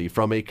 literally,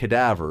 from a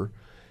cadaver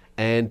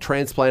and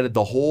transplanted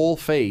the whole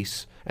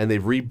face, and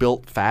they've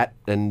rebuilt fat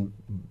and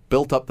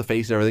built up the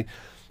face and everything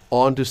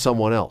onto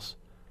someone else.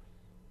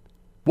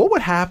 What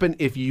would happen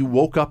if you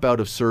woke up out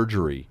of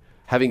surgery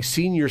having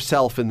seen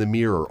yourself in the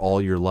mirror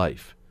all your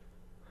life?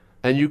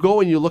 And you go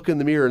and you look in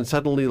the mirror and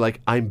suddenly,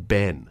 like, I'm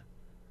Ben.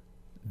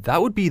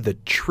 That would be the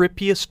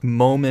trippiest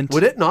moment.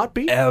 Would it not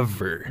be?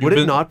 Ever. Would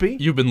it not be?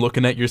 You've been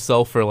looking at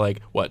yourself for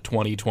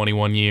 20,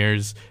 21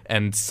 years,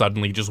 and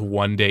suddenly just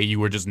one day you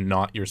were just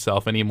not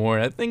yourself anymore.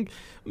 I think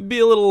it'd be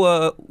a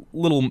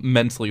little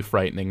mentally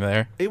frightening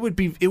there. It would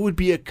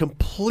be a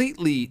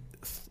completely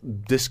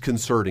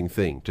disconcerting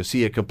thing to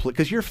see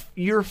because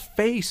your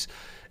face,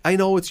 I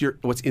know it's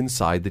what's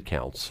inside that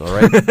counts, all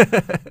right?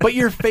 But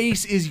your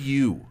face is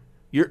you.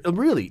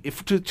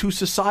 If to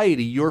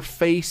society, your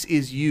face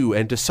is you,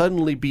 and to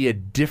suddenly be a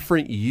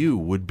different you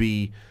would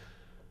be,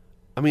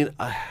 I mean,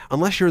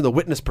 unless you're in the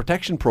witness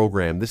protection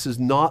program, this is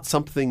not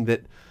something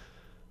that,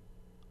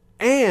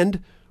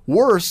 and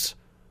worse,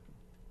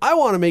 I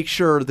want to make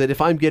sure that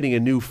if I'm getting a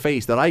new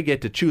face that I get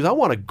to choose, I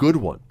want a good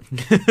one.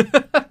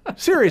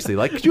 Seriously,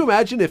 could you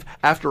imagine if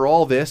after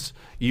all this,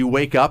 you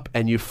wake up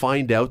and you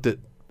find out that,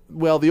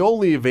 well, the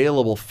only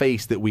available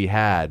face that we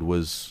had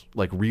was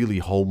really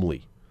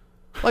homely.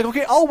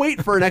 Okay, I'll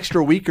wait for an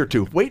extra week or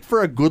two. Wait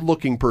for a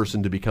good-looking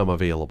person to become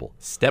available.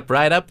 Step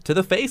right up to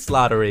the face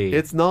lottery.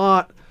 There's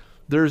not,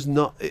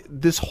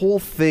 this whole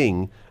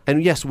thing,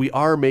 and yes, we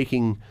are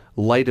making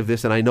light of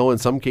this, and I know in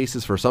some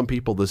cases for some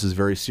people this is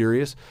very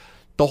serious.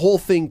 The whole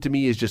thing to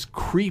me is just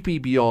creepy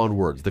beyond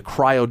words. The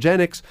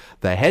cryogenics,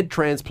 the head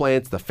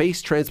transplants, the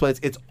face transplants,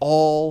 it's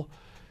all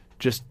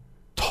just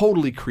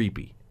totally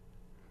creepy.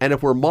 And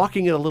if we're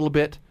mocking it a little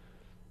bit,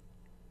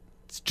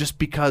 it's just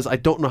because I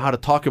don't know how to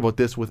talk about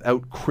this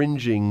without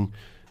cringing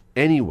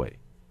anyway.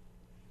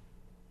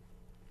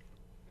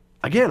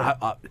 Again,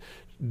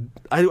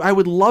 I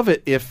would love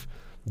it if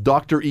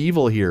Dr.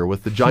 Evil here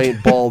with the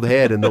giant bald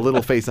head and the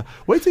little face.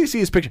 Wait till you see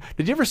his picture.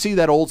 Did you ever see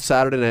that old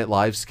Saturday Night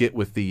Live skit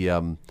with the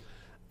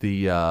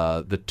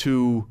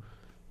two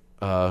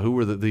who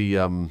were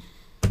the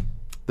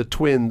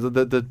twins,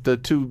 the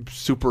two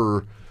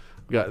super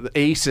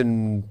Ace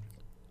and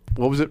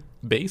what was it?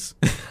 Base?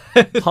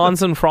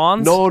 Hans and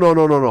Franz? No.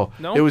 No?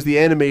 It was the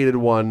animated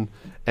one,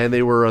 and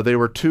they were a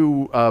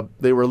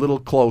little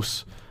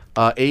close.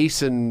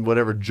 Ace and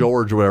whatever,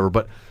 George or whatever,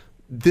 but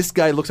this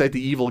guy looks like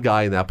the evil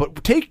guy in that.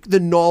 But take the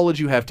knowledge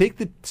you have, take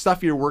the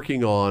stuff you're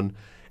working on,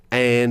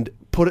 and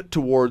put it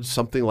towards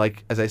something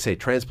like, as I say,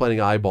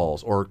 transplanting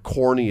eyeballs or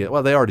cornea.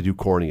 Well, they already do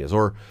corneas,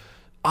 or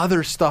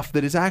other stuff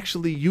that is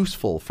actually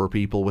useful for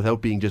people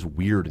without being just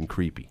weird and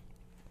creepy.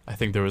 I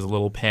think there was a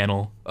little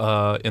panel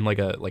in like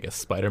a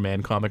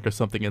Spider-Man comic or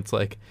something. It's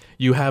like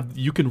you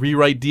can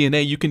rewrite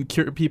DNA, you can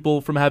cure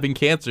people from having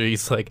cancer.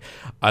 He's like,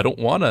 I don't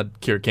want to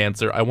cure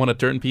cancer. I want to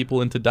turn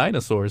people into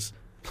dinosaurs.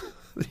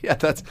 Yeah,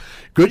 that's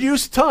good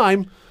use of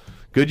time,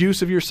 good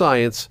use of your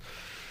science.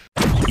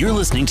 You're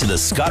listening to the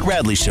Scott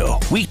Radley Show,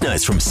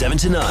 weeknights from 7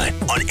 to 9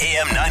 on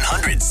AM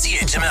 900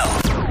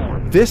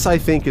 CHML. This, I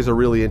think, is a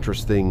really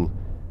interesting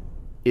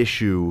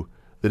issue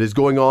that is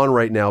going on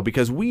right now,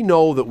 because we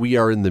know that we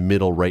are in the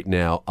middle right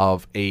now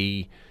of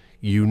a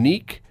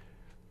unique,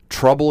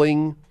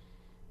 troubling,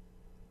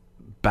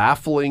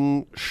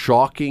 baffling,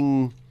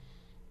 shocking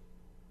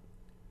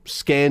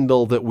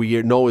scandal that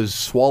we know is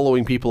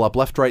swallowing people up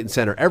left, right, and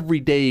center. Every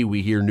day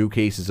we hear new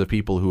cases of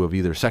people who have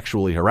either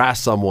sexually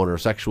harassed someone or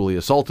sexually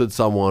assaulted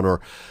someone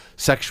or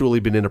sexually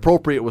been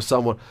inappropriate with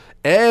someone.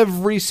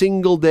 Every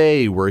single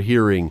day we're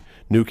hearing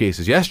new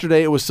cases.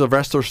 Yesterday it was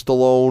Sylvester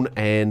Stallone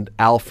and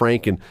Al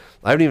Franken.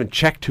 I haven't even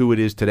checked who it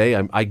is today.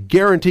 I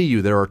guarantee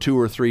you there are 2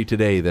 or 3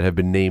 today that have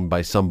been named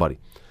by somebody.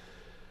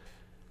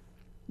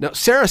 Now,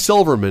 Sarah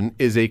Silverman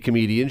is a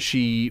comedian.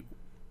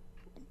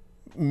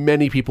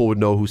 Many people would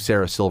know who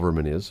Sarah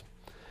Silverman is.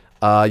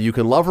 You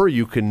can love her,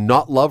 you can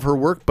not love her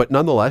work, but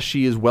nonetheless,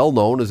 she is well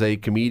known as a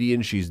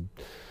comedian. She's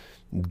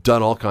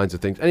done all kinds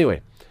of things.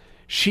 Anyway,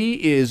 she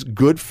is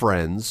good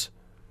friends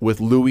with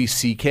Louis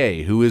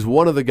C.K., who is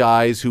one of the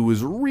guys who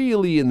was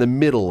really in the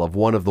middle of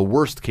one of the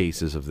worst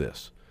cases of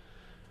this.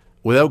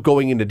 Without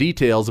going into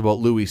details about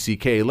Louis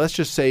C.K., let's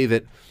just say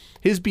that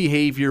his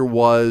behavior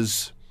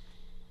was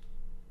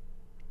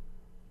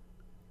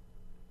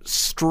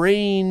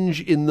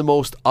strange in the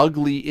most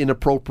ugly,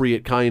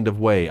 inappropriate kind of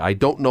way. I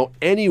don't know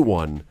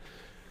anyone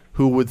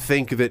who would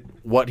think that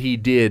what he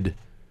did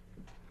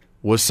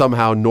was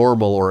somehow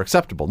normal or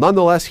acceptable.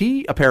 Nonetheless,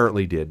 he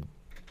apparently did.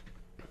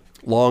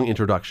 Long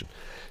introduction.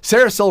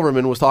 Sarah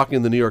Silverman was talking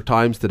in the New York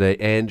Times today,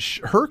 and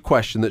her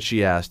question that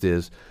she asked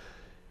is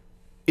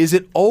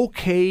it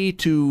okay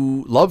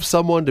to love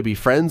someone, to be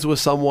friends with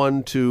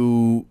someone,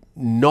 to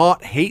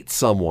not hate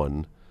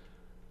someone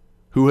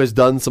who has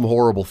done some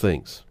horrible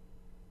things?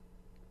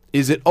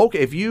 Is it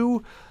okay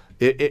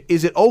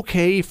is it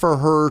okay for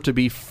her to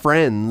be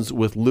friends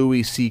with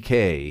Louis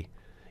C.K.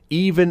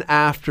 even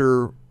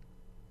after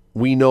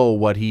we know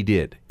what he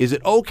did? Is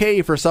it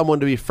okay for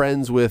someone to be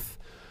friends with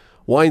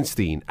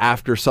Weinstein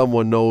after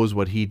someone knows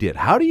what he did?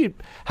 How do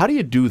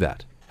you do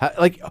that?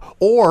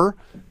 Or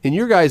in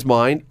your guys'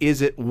 mind,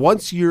 is it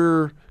once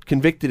you're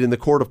convicted in the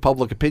court of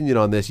public opinion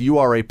on this, you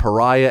are a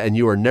pariah and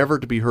you are never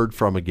to be heard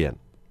from again?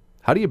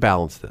 How do you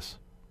balance this?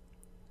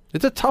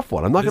 It's a tough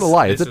one. I'm not going to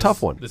lie. It's a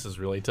tough one. This is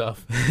really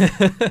tough.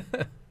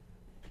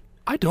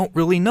 I don't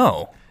really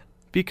know.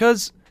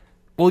 Because,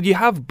 well, you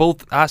have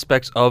both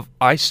aspects of,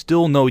 I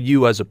still know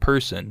you as a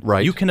person.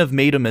 Right. You can have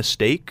made a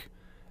mistake.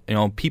 You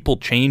know, people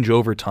change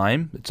over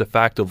time. It's a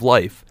fact of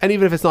life. And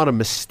even if it's not a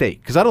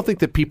mistake, because I don't think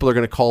that people are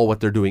going to call what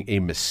they're doing a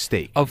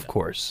mistake. Of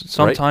course.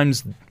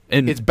 Sometimes... Right?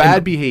 It's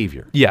bad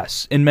behavior.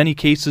 Yes. In many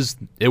cases,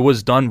 it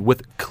was done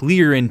with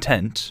clear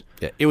intent.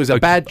 Yeah, it was a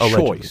bad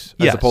choice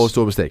as opposed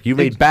to a mistake. You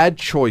made bad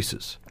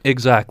choices.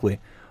 Exactly.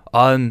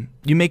 You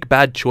make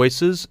bad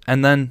choices,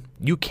 and then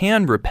you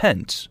can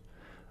repent.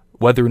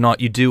 Whether or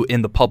not you do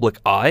in the public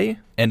eye,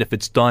 and if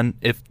it's done,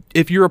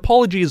 if your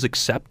apology is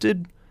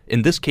accepted,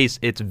 in this case,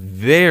 it's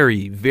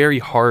very, very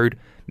hard,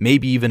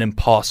 maybe even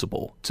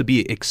impossible, to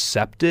be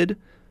accepted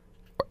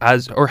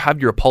or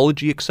have your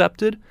apology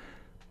accepted.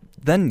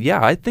 Then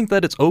yeah, I think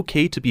that it's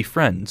okay to be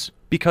friends.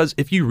 Because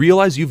if you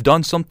realize you've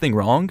done something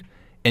wrong,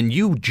 and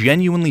you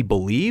genuinely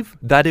believe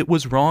that it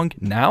was wrong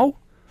now,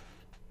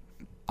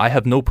 I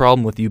have no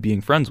problem with you being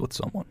friends with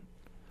someone.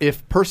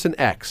 If person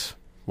X,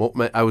 well,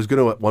 I was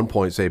going to at one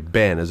point say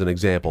Ben as an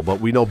example, but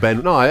we know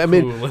Ben. No, I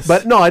mean, Clueless.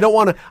 but no, I don't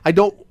want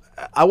to.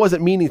 I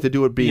wasn't meaning to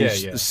do it being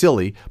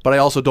silly, but I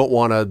also don't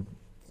want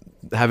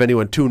to have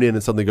anyone tune in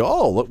and suddenly go,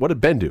 oh, look, what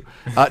did Ben do?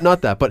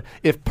 Not that. But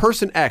if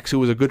person X, who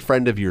was a good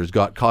friend of yours,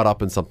 got caught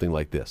up in something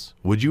like this,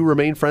 would you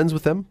remain friends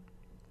with them?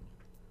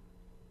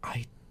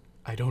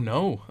 I don't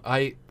know.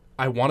 I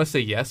want to say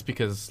yes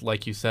because,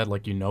 like you said,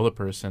 like you know the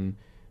person.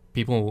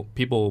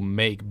 People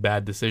make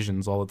bad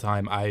decisions all the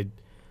time.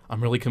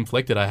 I'm really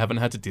conflicted. I haven't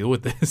had to deal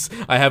with this.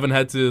 I haven't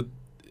had to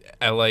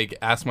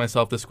ask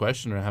myself this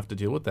question or have to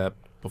deal with that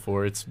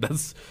before.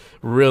 That's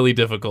really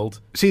difficult.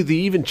 See, the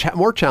even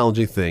more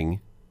challenging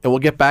thing, and we'll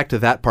get back to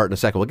that part in a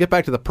second. We'll get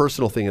back to the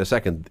personal thing in a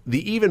second.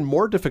 The even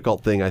more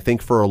difficult thing, I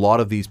think, for a lot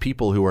of these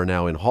people who are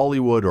now in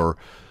Hollywood or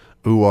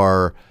who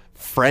are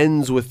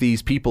friends with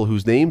these people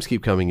whose names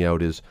keep coming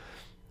out is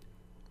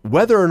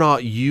whether or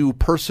not you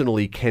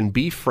personally can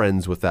be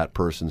friends with that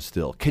person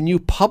still. Can you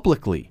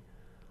publicly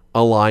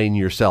align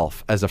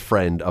yourself as a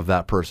friend of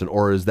that person,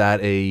 or is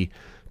that a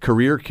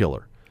career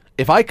killer?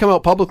 If I come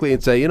out publicly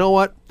and say, you know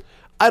what,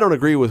 I don't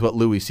agree with what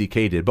Louis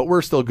C.K. did, but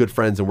we're still good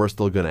friends and we're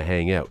still going to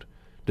hang out,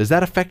 does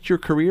that affect your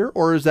career,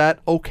 or is that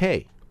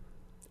okay?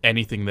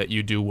 Anything that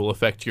you do will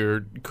affect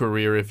your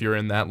career if you're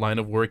in that line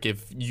of work.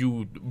 If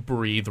you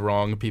breathe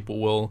wrong, people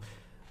will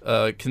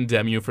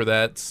condemn you for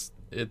that.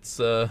 It's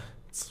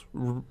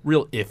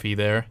real iffy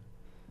there.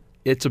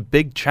 It's a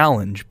big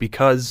challenge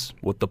because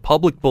what the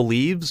public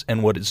believes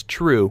and what is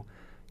true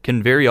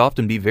can very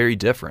often be very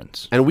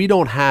different. And we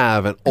don't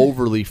have an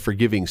overly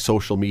forgiving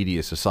social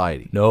media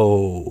society.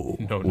 No.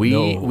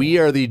 We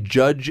are the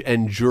judge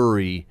and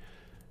jury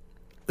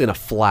in a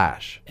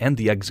flash. And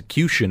the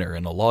executioner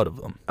in a lot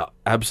of them.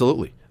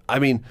 Absolutely. I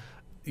mean,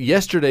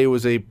 yesterday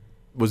was an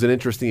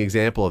interesting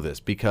example of this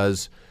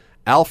because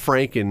Al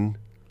Franken,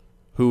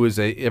 who is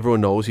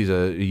everyone knows he's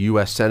a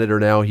U.S. Senator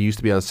now. He used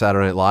to be on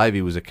Saturday Night Live.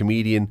 He was a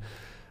comedian.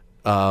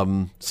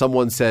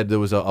 Someone said there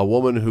was a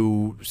woman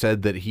who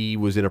said that he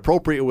was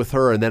inappropriate with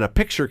her, and then a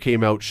picture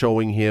came out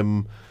showing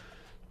him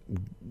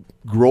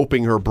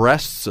groping her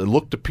breasts. It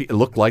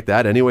looked like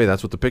that. Anyway,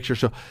 that's what the picture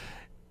showed.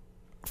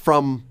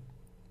 From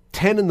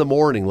 10 in the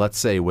morning, let's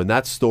say, when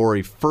that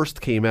story first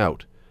came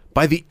out,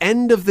 by the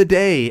end of the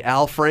day,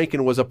 Al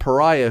Franken was a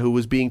pariah who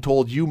was being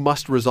told, you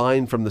must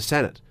resign from the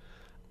Senate.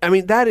 I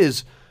mean, that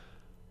is...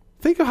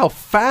 Think of how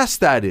fast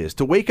that is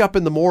to wake up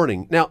in the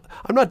morning. Now,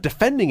 I'm not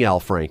defending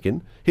Al Franken.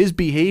 His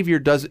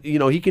behavior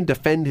he can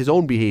defend his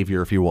own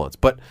behavior if he wants.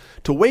 But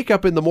to wake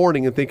up in the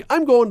morning and think,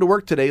 I'm going to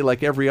work today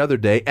like every other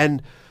day,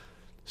 and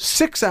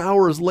 6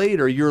 hours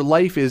later, your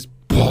life is...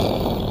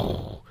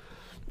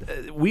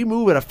 We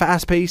move at a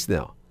fast pace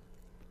now.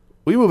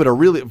 We move at a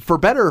really... For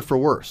better or for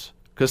worse.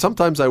 Because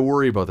sometimes I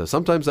worry about this.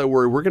 Sometimes I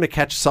worry we're going to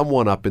catch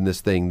someone up in this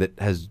thing that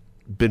has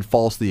been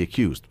falsely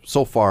accused.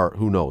 So far,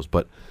 who knows?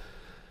 But...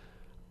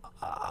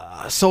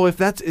 So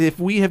if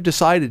we have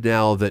decided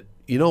now that,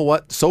 you know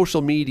what,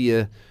 social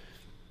media,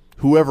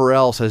 whoever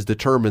else has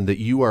determined that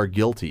you are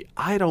guilty,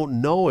 I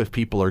don't know if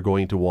people are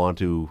going to want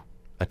to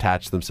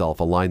attach themselves,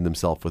 align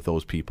themselves with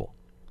those people.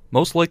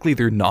 most likely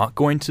they're not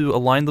going to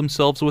align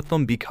themselves with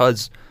them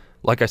because,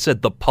 like I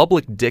said, the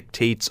public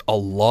dictates a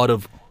lot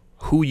of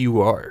who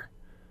you are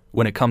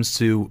when it comes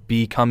to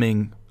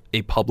becoming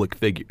a public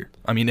figure.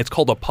 I mean, it's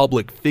called a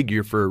public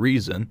figure for a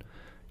reason.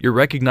 You're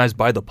recognized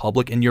by the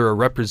public and you're a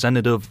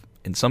representative,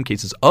 in some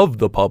cases, of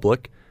the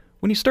public.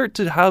 When you start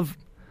to have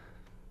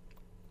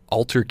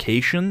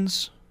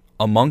altercations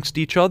amongst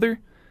each other,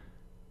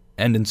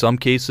 and in some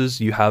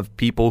cases you have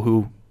people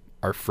who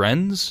are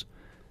friends,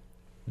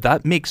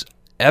 that makes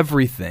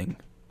everything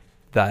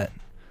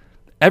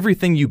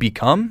you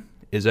become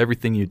is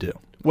everything you do.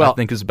 Well, I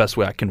think is the best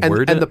way I can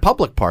word it. And the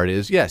public part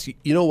is, yes,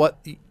 you know what?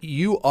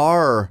 You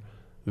are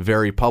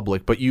very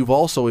public, but you've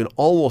also, in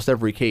almost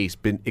every case,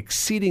 been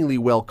exceedingly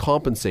well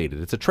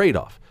compensated. It's a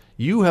trade-off.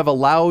 You have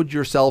allowed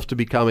yourself to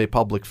become a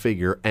public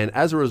figure, and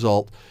as a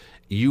result,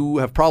 you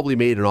have probably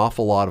made an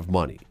awful lot of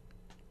money.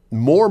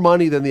 More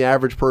money than the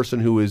average person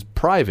who is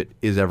private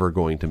is ever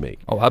going to make.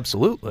 Oh,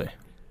 absolutely.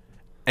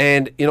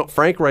 And,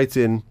 Frank writes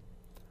in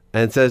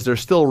and says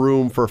there's still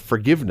room for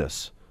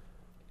forgiveness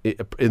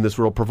in this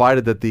world,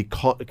 provided that the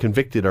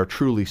convicted are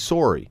truly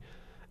sorry,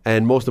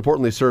 and most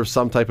importantly, serve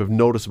some type of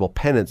noticeable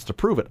penance to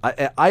prove it.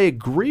 I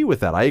agree with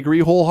that. I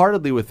agree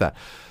wholeheartedly with that.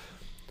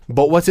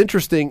 But what's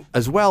interesting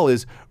as well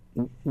is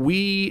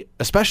we,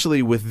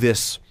 especially with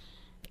this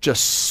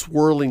just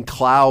swirling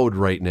cloud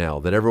right now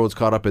that everyone's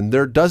caught up in,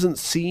 there doesn't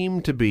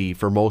seem to be,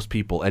 for most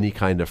people, any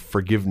kind of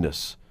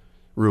forgiveness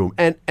room.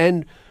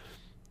 And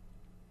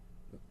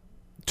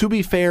to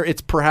be fair,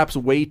 it's perhaps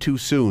way too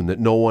soon that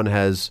no one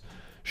has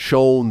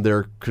shown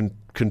their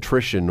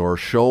contrition or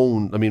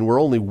shown. I mean,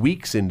 we're only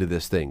weeks into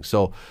this thing.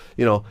 So,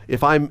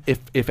 if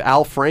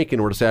Al Franken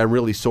were to say, I'm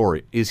really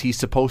sorry, is he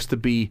supposed to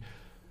be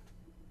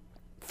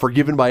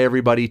forgiven by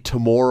everybody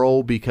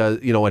tomorrow because,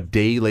 a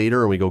day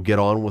later and we go get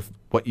on with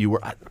what you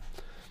were?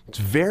 It's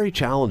very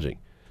challenging.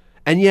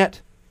 And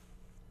yet,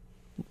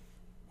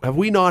 have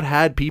we not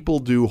had people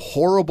do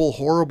horrible,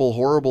 horrible,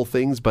 horrible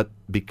things, but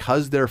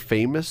because they're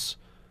famous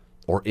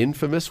or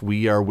infamous,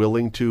 we are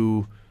willing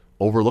to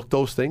overlook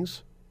those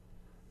things?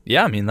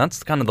 Yeah, I mean,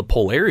 that's kind of the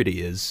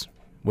polarity is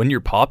when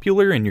you're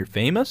popular and you're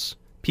famous,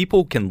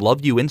 people can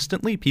love you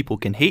instantly, people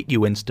can hate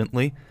you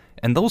instantly,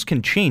 and those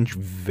can change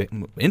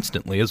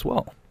instantly as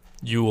well.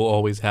 You will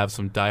always have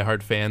some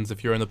diehard fans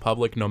if you're in the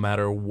public, no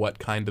matter what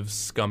kind of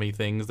scummy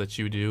things that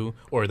you do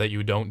or that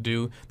you don't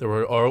do. There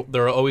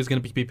are always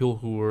going to be people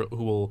who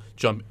will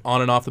jump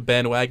on and off the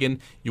bandwagon.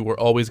 You are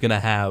always going to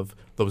have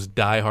those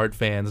diehard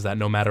fans that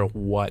no matter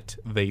what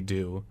they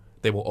do,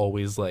 they will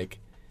always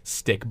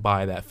stick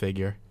by that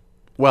figure.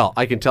 Well,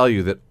 I can tell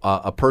you that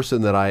a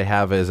person that I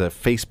have as a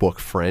Facebook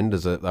friend,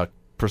 as a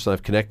person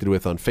I've connected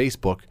with on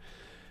Facebook,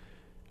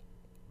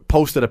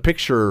 posted a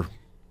picture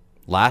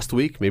last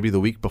week, maybe the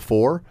week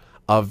before,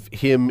 of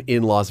him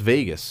in Las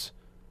Vegas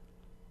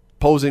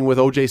posing with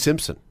O.J.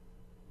 Simpson.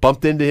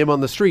 Bumped into him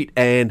on the street,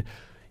 and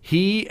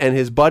he and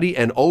his buddy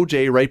and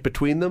O.J. right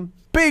between them,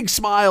 big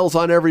smiles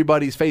on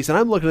everybody's face. And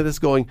I'm looking at this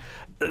going,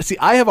 see,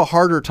 I have a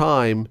harder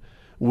time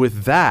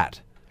with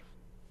that,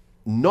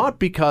 not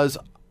because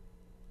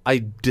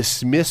I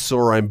dismiss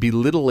or I'm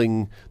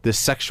belittling this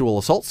sexual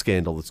assault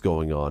scandal that's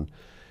going on.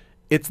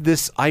 It's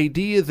this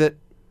idea that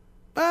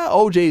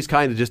OJ's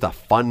kind of just a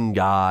fun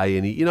guy,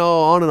 and he,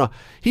 on and on.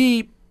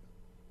 He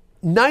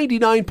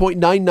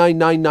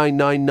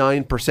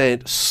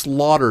 99.999999%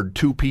 slaughtered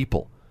two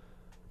people.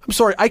 I'm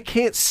sorry, I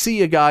can't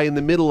see a guy in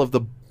the middle of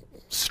the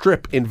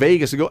strip in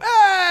Vegas and go,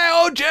 "Hey,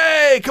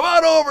 OJ, come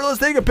on over, let's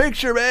take a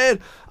picture, man."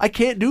 I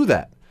can't do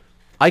that.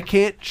 I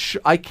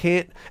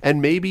can't,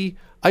 and maybe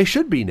I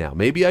should be now.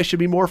 Maybe I should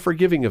be more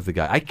forgiving of the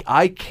guy.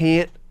 I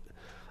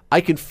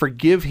can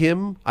forgive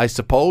him, I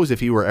suppose,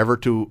 if he were ever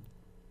to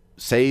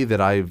say that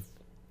I've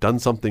done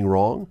something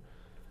wrong,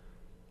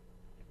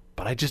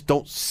 but I just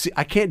don't see.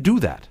 I can't do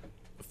that.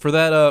 For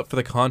that, for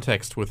the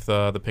context with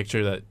the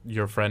picture that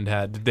your friend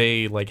had, did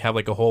they have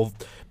a whole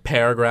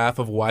paragraph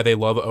of why they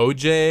love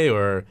OJ,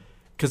 or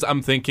because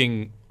I'm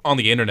thinking on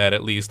the internet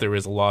at least there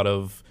is a lot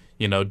of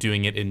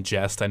doing it in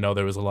jest. I know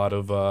there was a lot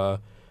of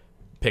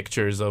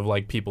pictures of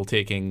people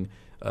taking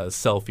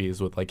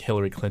selfies with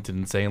Hillary Clinton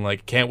and saying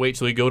can't wait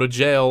till we go to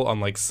jail on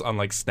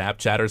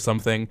Snapchat or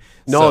something.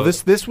 No,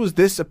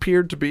 this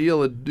appeared to be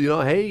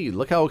hey,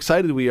 look how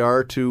excited we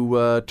are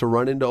to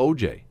run into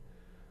OJ.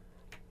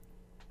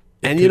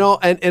 And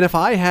and if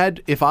I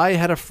had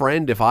a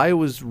friend, if I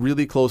was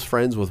really close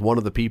friends with one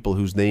of the people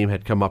whose name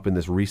had come up in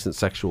this recent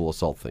sexual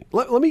assault thing,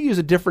 let me use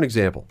a different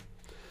example,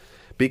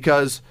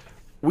 because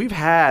we've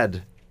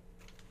had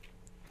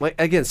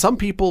again, some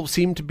people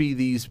seem to be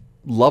these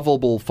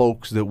lovable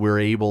folks that we're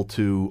able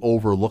to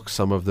overlook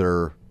some of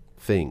their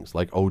things,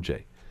 like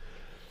OJ.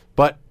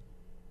 But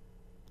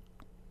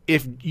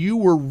if you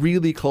were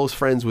really close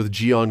friends with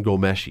Gian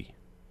Gomeshi,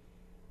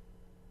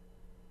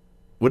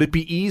 would it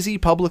be easy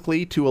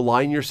publicly to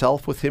align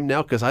yourself with him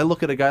now? Because I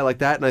look at a guy like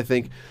that and I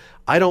think,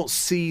 I don't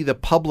see the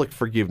public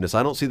forgiveness.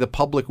 I don't see the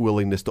public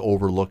willingness to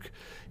overlook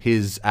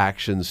his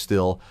actions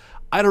still.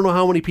 I don't know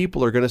how many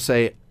people are going to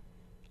say,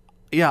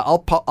 yeah,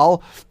 I'll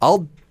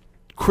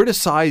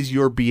criticize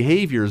your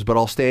behaviors, but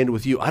I'll stand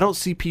with you. I don't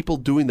see people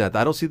doing that.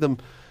 I don't see them.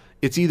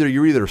 It's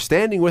you're either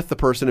standing with the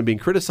person and being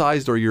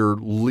criticized, or you're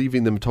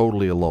leaving them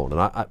totally alone.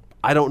 And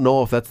I don't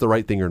know if that's the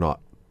right thing or not.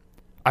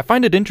 I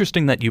find it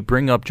interesting that you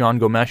bring up John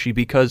Gomeshi,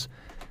 because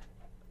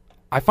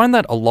I find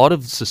that a lot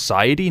of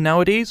society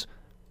nowadays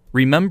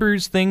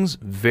remembers things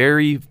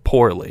very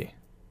poorly.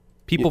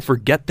 People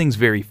forget things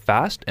very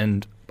fast,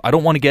 and I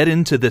don't want to get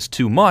into this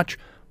too much,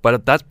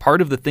 but that's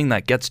part of the thing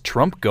that gets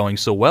Trump going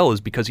so well,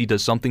 is because he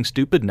does something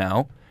stupid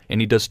now,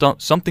 and he does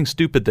something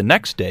stupid the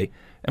next day,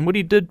 and what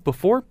he did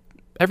before,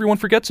 everyone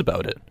forgets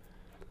about it.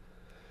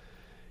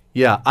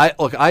 Yeah, I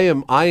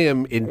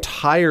am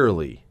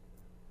entirely,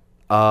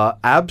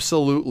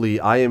 absolutely,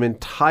 I am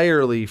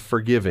entirely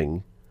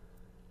forgiving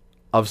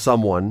of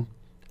someone,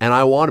 and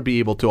I want to be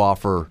able to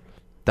offer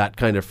that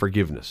kind of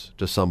forgiveness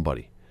to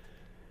somebody.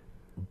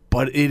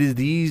 But it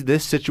is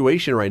this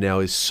situation right now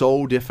is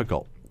so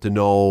difficult to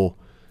know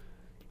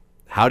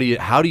how do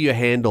you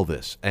handle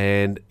this.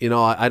 And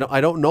I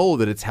don't know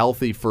that it's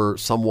healthy for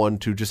someone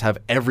to just have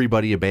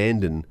everybody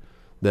abandon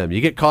them.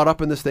 You get caught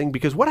up in this thing,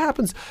 because what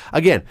happens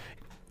again?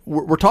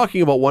 We're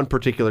talking about one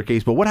particular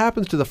case, but what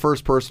happens to the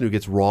first person who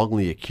gets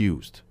wrongly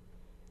accused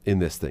in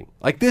this thing?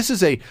 Like this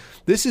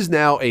is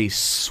now a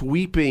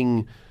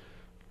sweeping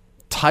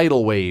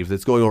tidal wave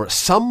that's going over.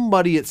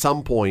 Somebody at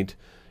some point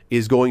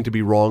is going to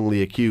be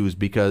wrongly accused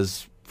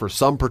because for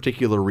some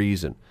particular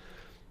reason.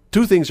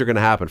 Two things are going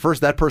to happen.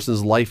 First, that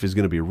person's life is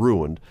going to be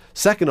ruined.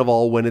 Second of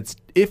all,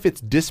 if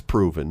it's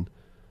disproven,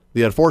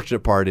 the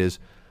unfortunate part is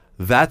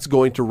that's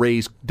going to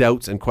raise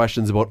doubts and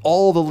questions about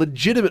all the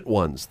legitimate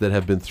ones that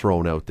have been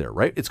thrown out there,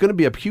 right? It's going to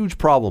be a huge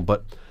problem,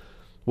 but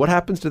what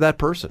happens to that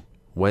person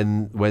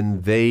when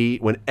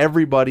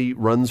everybody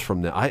runs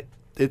from them?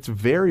 It's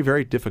very,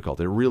 very difficult.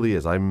 It really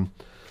is. I'm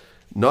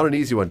not an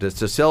easy one. To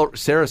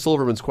Sarah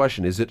Silverman's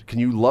question, can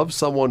you love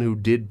someone who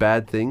did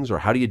bad things, or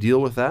how do you deal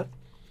with that?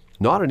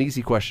 Not an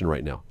easy question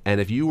right now.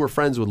 And if you were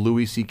friends with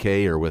Louis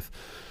C.K. or with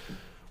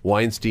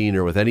Weinstein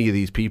or with any of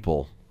these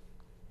people,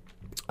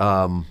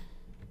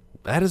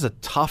 that is a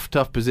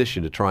tough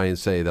position to try and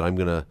say that I'm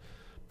going to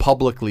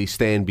publicly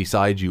stand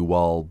beside you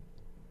while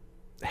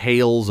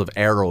hails of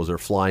arrows are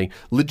flying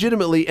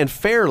legitimately and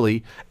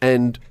fairly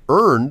and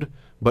earned,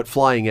 but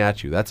flying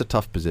at you. That's a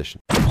tough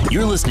position.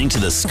 You're listening to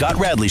The Scott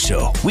Radley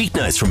Show,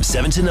 weeknights from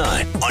 7 to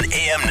 9 on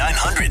AM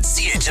 900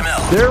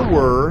 CHML. There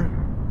were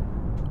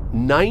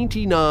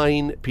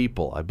 99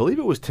 people. I believe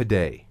it was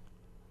today.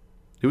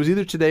 It was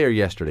either today or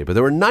yesterday, but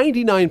there were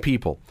 99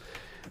 people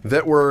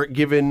that were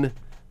given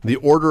the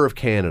Order of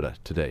Canada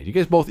today. You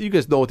guys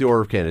know what the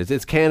Order of Canada is.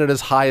 It's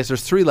Canada's highest.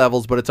 There's 3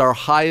 levels, but it's our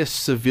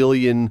highest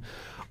civilian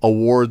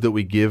award that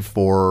we give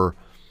for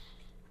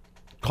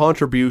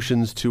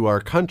contributions to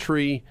our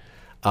country.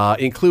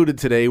 Included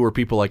today were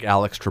people like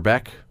Alex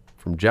Trebek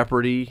from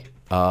Jeopardy.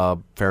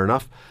 Fair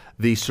enough.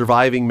 The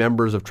surviving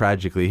members of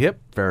Tragically Hip.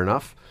 Fair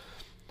enough.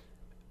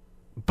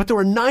 But there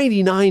were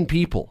 99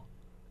 people.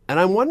 And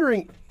I'm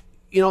wondering,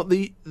 in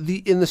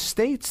the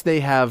States they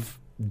have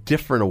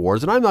different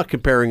awards, and I'm not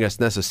comparing us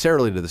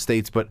necessarily to the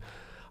States, but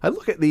I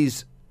look at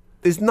these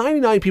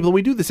 99 people, and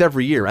we do this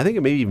every year. I think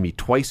it may even be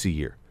twice a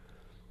year.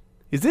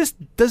 Does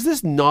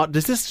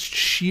this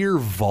sheer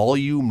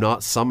volume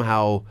not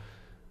somehow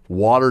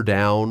water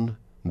down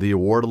the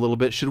award a little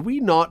bit? Should we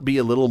not be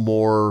a little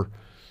more,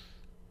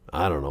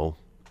 I don't know,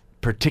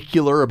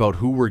 particular about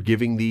who we're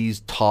giving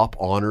these top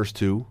honors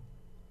to?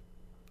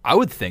 I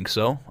would think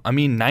so. I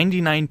mean,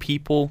 99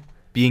 people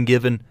being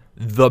given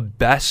the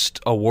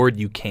best award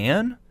you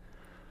can,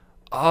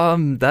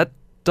 that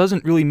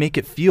doesn't really make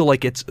it feel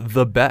like it's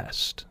the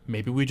best.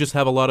 Maybe we just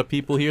have a lot of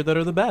people here that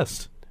are the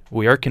best.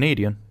 We are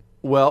Canadian.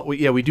 Well,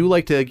 we do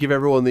like to give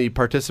everyone the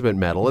participant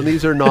medal, and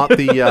these are not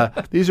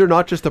these are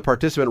not just the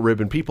participant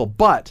ribbon people.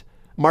 But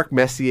Mark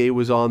Messier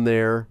was on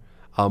there,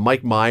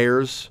 Mike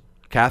Myers,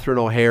 Catherine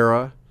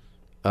O'Hara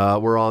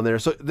were on there.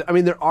 So I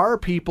mean, there are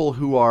people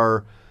who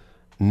are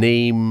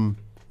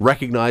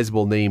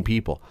recognizable name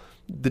people.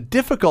 The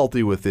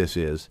difficulty with this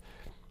is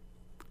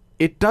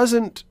it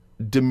doesn't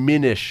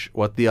diminish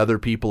what the other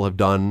people have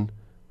done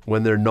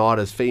when they're not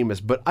as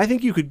famous. But I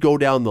think you could go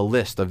down the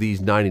list of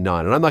these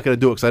 99, and I'm not going to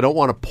do it because I don't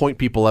want to point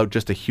people out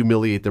just to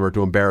humiliate them or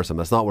to embarrass them.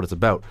 That's not what it's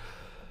about.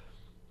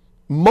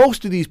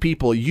 Most of these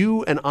people,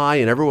 you and I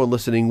and everyone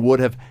listening, would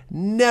have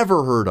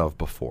never heard of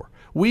before.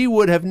 We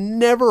would have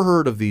never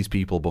heard of these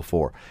people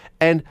before.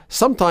 And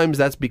sometimes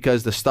that's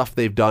because the stuff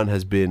they've done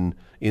has been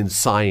in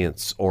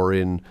science or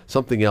in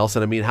something else.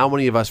 And I mean, how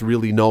many of us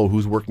really know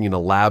who's working in a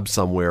lab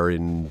somewhere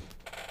in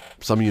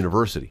some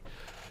university?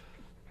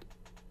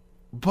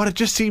 But it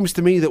just seems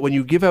to me that when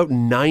you give out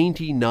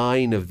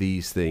 99 of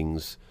these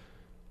things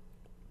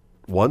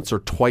once or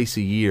twice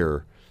a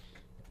year,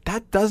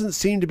 that doesn't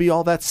seem to be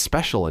all that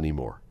special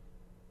anymore.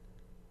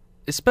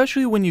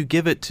 Especially when you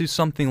give it to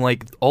something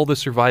like all the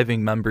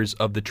surviving members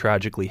of the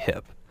Tragically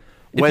Hip.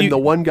 When the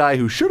one guy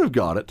who should have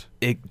got it...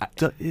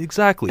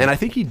 Exactly. And I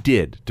think he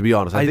did, to be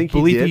honest. I think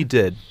believe he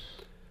did.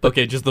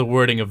 Okay, just the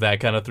wording of that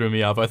kind of threw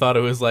me off. I thought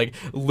it was like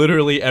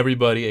literally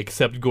everybody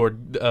except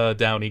Gord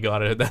Downey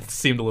got it. That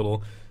seemed a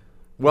little...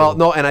 Well,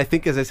 no, and I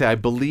think, as I say, I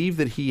believe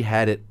that he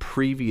had it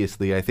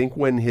previously. I think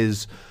when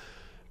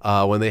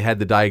they had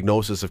the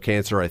diagnosis of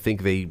cancer, I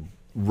think they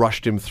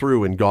rushed him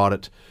through and got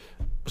it.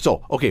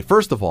 So, okay,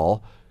 first of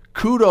all,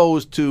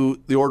 kudos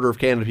to the Order of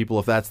Canada people,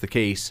 if that's the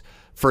case,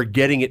 for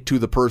getting it to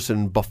the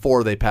person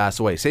before they pass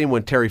away. Same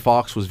when Terry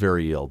Fox was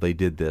very ill, they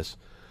did this.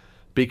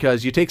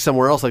 Because you take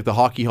somewhere else like the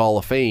Hockey Hall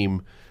of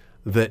Fame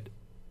that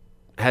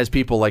has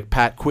people like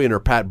Pat Quinn or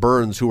Pat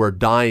Burns who are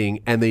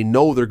dying, and they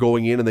know they're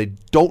going in and they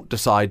don't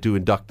decide to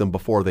induct them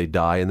before they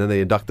die, and then they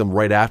induct them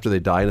right after they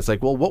die, and it's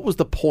like, well, what was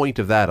the point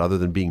of that other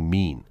than being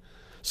mean?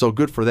 So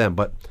good for them.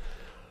 But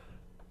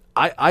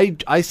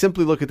I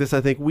simply look at this,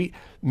 I think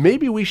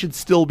maybe we should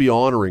still be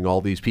honoring all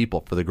these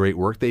people for the great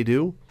work they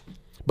do,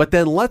 but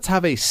then let's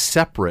have a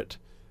separate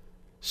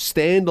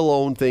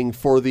standalone thing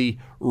for the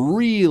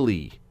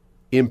really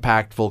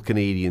impactful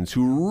Canadians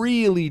who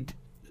really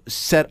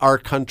set our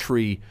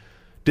country,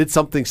 did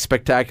something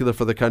spectacular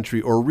for the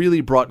country, or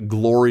really brought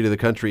glory to the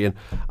country. And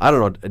I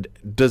don't know,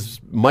 does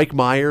Mike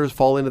Myers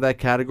fall into that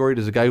category?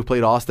 Does a guy who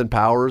played Austin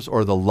Powers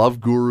or the Love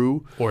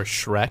Guru? Or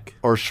Shrek?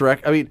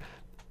 I mean,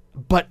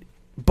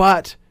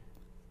 but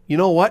you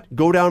know what?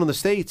 Go down in the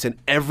States and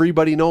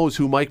everybody knows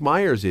who Mike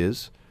Myers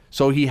is.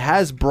 So he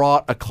has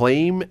brought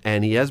acclaim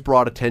and he has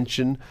brought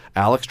attention.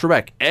 Alex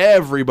Trebek.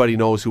 Everybody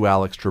knows who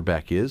Alex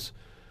Trebek is.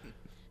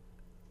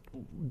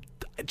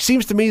 It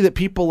seems to me that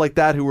people like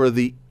that who are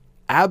the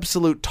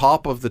absolute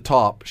top of the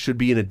top should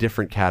be in a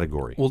different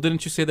category. Well,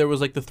 didn't you say there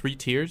was like the 3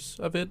 tiers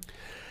of it?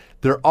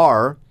 There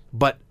are,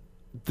 but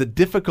the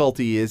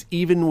difficulty is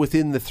even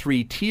within the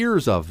 3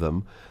 tiers of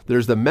them,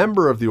 there's the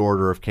member of the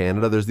Order of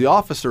Canada, there's the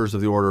officers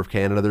of the Order of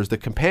Canada, there's the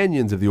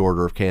companions of the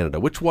Order of Canada.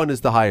 Which one is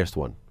the highest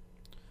one?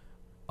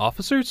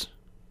 Officers?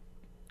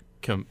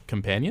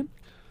 Companion?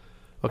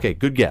 Okay,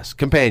 good guess.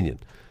 Companion.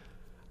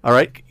 All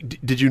right.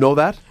 Did you know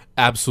that?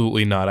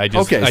 Absolutely not. I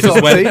just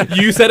so went.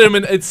 You said him,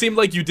 and it seemed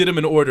like you did him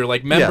in order.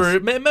 Like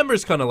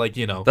members, kind of like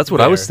That's what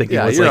I was thinking.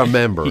 Yeah, was you're like, a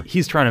member.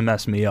 He's trying to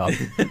mess me up.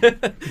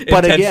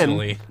 But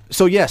again,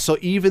 so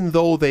even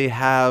though they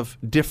have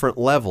different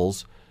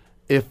levels,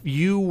 if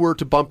you were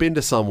to bump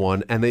into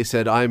someone and they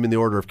said, "I'm in the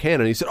Order of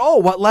Canada," and you said, "Oh,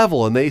 what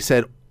level?" and they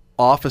said,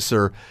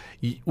 "Officer,"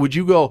 would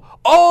you go,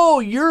 "Oh,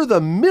 you're the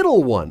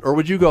middle one," or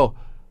would you go,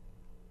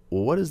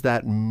 well, what does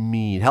that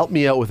mean? Help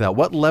me out with that.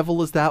 What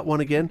level is that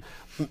one again?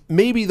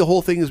 Maybe the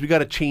whole thing is we got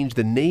to change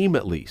the name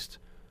at least.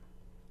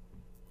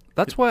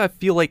 That's why I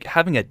feel like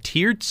having a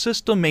tiered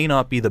system may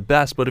not be the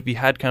best, but if you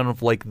had kind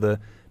of like the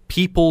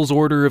People's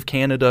Order of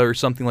Canada or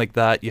something like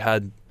that, you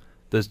had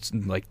this,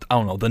 like, I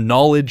don't know, the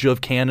Knowledge of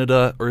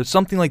Canada or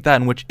something like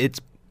that, in which it's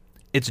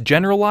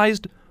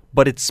generalized,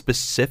 but it's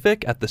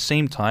specific at the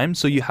same time.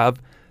 So you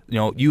have,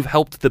 you've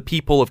helped the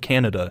people of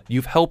Canada.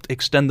 You've helped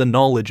extend the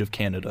knowledge of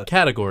Canada.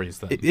 Categories,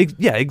 then.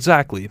 Yeah,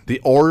 exactly. The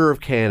Order of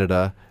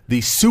Canada,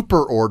 the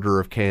Super Order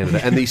of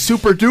Canada, and the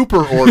Super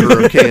Duper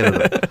Order of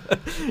Canada.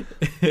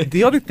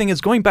 The other thing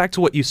is, going back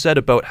to what you said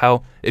about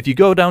how if you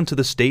go down to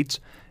the States,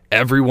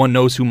 everyone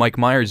knows who Mike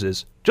Myers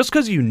is. Just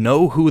because you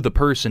know who the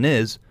person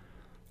is,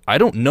 I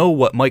don't know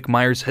what Mike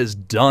Myers has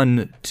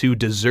done to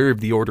deserve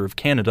the Order of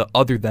Canada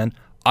other than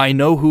I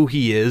know who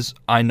he is.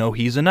 I know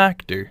he's an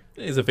actor.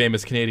 He's a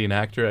famous Canadian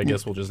actor. I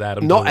guess we'll just add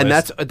him. No, to the and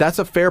list. that's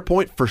a fair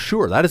point for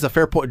sure. That is a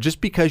fair point. Just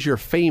because you're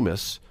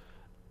famous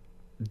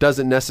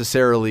doesn't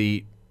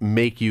necessarily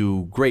make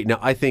you great. Now,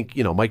 I think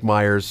Mike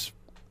Myers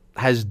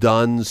has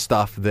done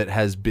stuff that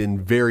has been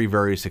very,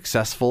 very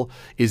successful.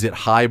 Is it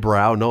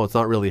highbrow? No, it's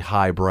not really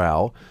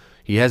highbrow.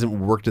 He hasn't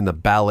worked in the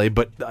ballet,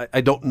 but I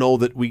don't know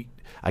that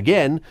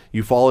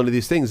you fall into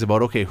these things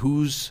about, okay,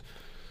 who's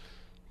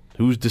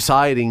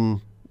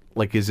deciding,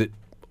 like, is it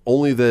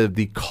only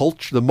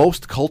the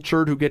most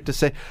cultured who get to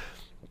say?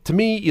 To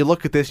me, you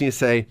look at this and you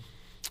say,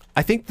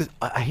 I think that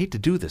I hate to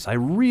do this. I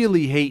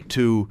really hate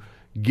to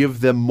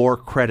give them more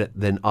credit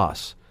than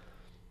us.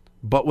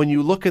 But when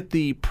you look at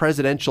the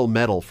presidential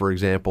medal, for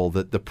example,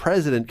 that the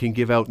president can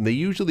give out, and they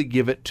usually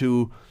give it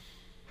to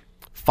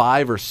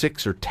 5 or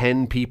 6 or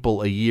 10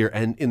 people a year,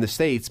 and in the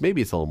States,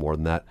 maybe it's a little more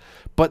than that,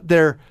 but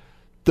they're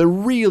the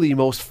really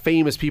most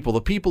famous people,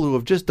 the people who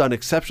have just done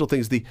exceptional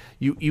things.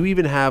 You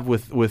even have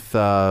with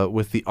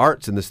the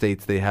arts in the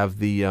States, they have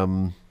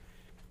the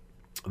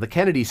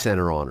Kennedy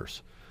Center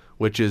honors,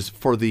 which is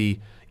for the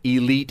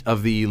elite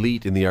of the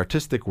elite in the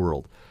artistic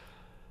world.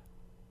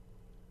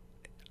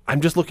 I'm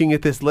just looking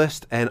at this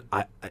list, and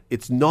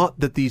it's not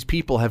that these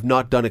people have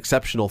not done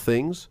exceptional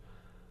things.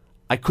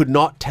 I could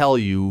not tell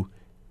you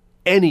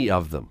any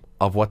of them,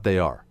 of what they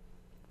are.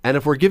 And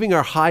if we're giving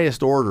our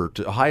highest award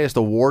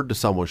to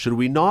someone, should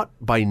we not,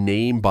 by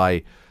name,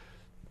 by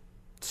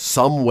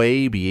some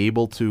way, be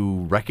able to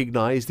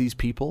recognize these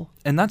people?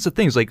 And that's the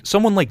thing, is like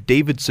someone like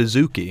David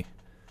Suzuki.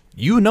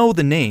 You know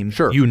the name.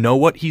 Sure. You know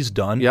what he's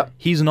done. Yep.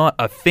 He's not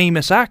a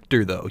famous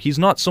actor, though. He's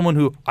not someone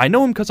who... I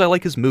know him because I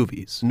like his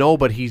movies. No,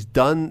 but he's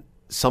done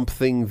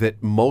something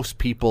that most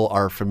people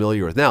are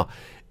familiar with. Now,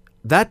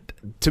 that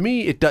to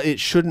me it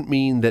shouldn't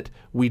mean that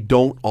we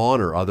don't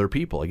honor other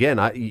people. Again,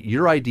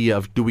 your idea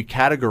of do we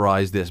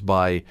categorize this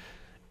by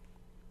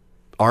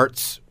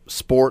arts,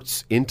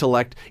 sports,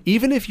 intellect?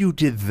 Even if you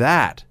did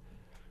that,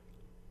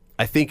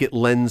 I think it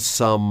lends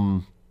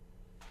some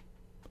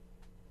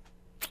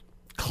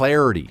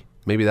clarity,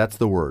 maybe that's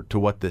the word, to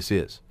what this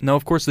is. Now,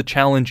 of course, the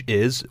challenge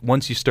is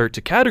once you start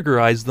to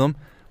categorize them,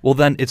 well,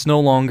 then it's no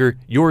longer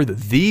you're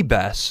the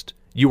best,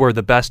 you are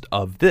the best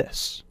of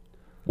this.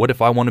 What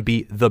if I want to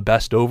be the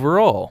best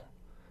overall?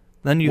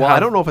 Then you have... I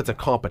don't know if it's a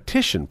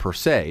competition per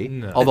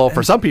se, although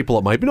for some people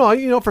it might be.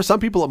 No, for some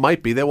people it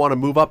might be. They want to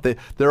move up.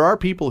 There are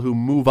people who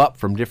move up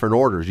from different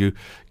orders. You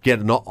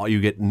get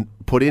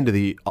put into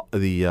the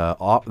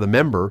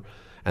member,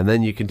 and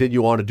then you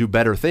continue on to do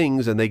better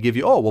things, and they give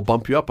you, we'll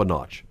bump you up a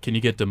notch. Can you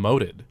get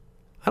demoted?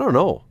 I don't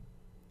know.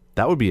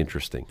 That would be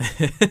interesting.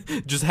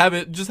 Just have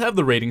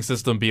the rating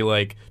system be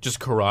like just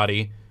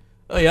karate.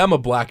 Oh yeah, I'm a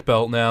black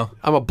belt now.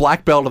 I'm a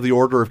black belt of the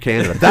Order of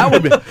Canada. That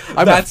would be.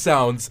 That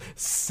sounds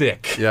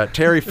sick. Yeah,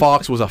 Terry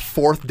Fox was a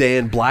 4th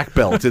Dan black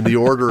belt in the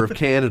Order of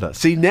Canada.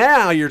 See,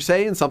 now you're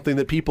saying something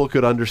that people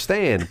could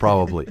understand,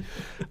 probably.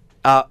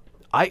 And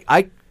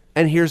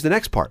here's the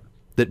next part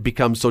that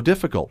becomes so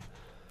difficult.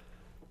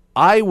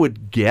 I would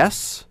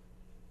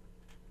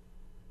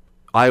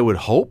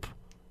hope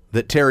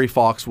that Terry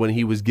Fox, when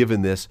he was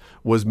given this,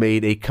 was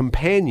made a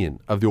companion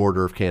of the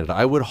Order of Canada.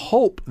 I would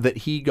hope that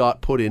he got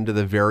put into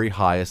the very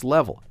highest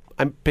level.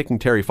 I'm picking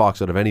Terry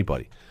Fox out of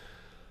anybody.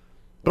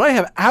 But I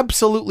have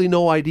absolutely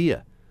no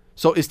idea.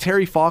 So is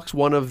Terry Fox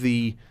one of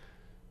the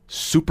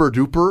super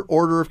duper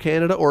Order of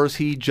Canada, or is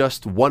he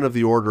just one of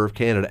the Order of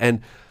Canada?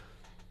 And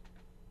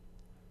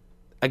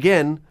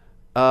again,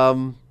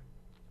 one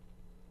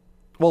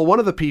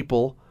of the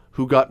people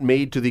who got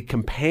made to the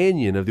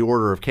companion of the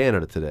Order of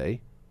Canada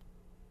today,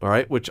 all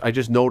right, which I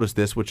just noticed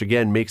this, which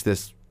again makes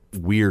this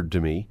weird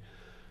to me.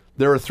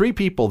 There are 3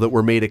 people that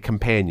were made a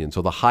companion,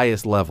 so the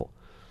highest level.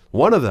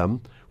 One of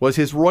them was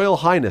His Royal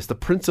Highness, the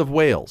Prince of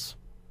Wales.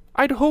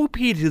 I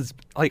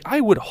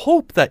would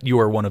hope that you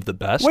are one of the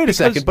best. Wait a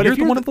second, but you're if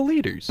you're one of the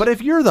leaders. But if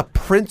you're the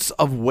Prince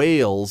of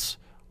Wales,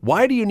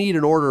 why do you need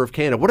an Order of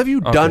Canada? What have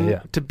you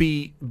done to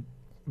be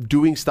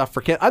doing stuff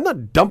for Canada? I'm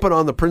not dumping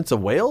on the Prince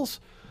of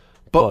Wales,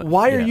 but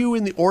why are you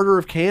in the Order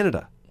of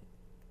Canada?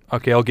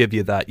 Okay, I'll give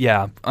you that.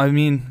 Yeah, I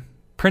mean,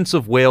 Prince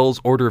of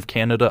Wales, Order of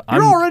Canada.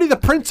 You're already the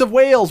Prince of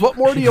Wales. What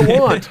more do you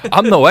want?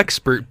 I'm no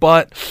expert,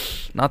 but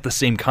not the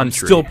same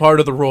country. Still part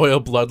of the royal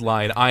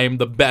bloodline. I am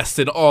the best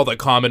in all the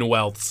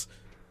commonwealths.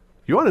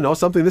 You want to know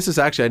something? This is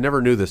actually, I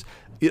never knew this.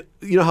 You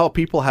know how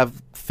people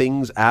have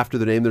things after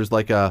their name? There's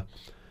like a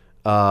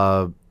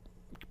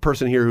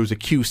person here who's a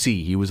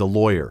QC. He was a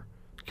lawyer.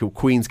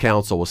 Queen's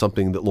Counsel was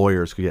something that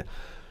lawyers could get.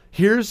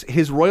 Here's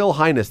His Royal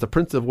Highness, the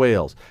Prince of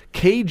Wales.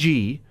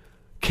 KG...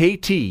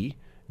 KT,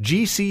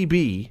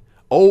 GCB,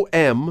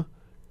 OM,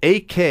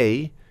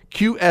 AK,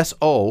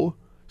 QSO,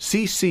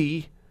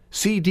 CC,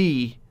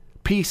 CD,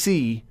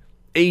 PC,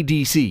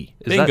 ADC.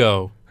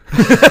 Bingo.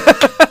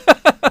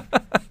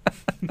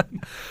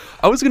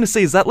 I was going to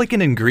say, is that like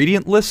an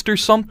ingredient list or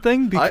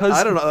something? Because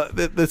I don't know.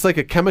 It's like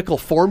a chemical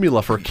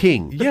formula for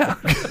king. Yeah.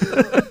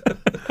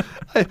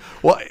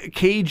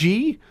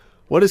 KG?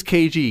 What is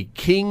KG?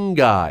 King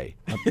guy.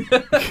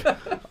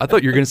 I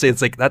thought you were going to say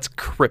that's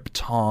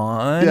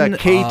Krypton. Yeah,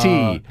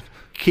 KT.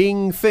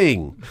 King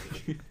thing.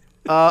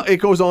 It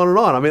goes on and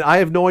on. I mean, I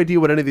have no idea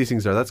what any of these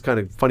things are. That's kind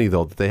of funny,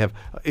 though, that they have.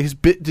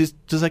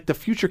 Does like the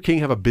future king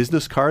have a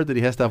business card that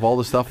he has to have all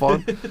the stuff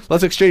on?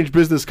 Let's exchange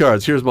business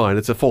cards. Here's mine.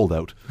 It's a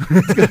fold-out.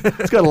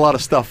 It's got a lot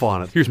of stuff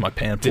on it. Here's my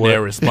pamphlet.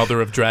 Daenerys, Mother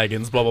of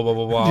Dragons, blah, blah, blah,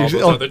 blah, blah. All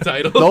those other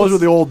titles. Those were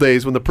the old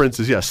days when the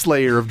princes,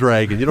 Slayer of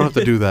Dragon. You don't have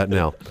to do that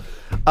now.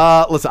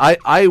 Listen,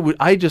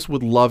 I just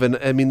would love, and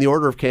I mean, the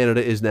Order of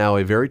Canada is now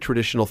a very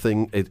traditional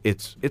thing.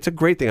 It's a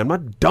great thing. I'm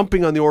not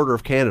dumping on the Order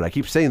of Canada. I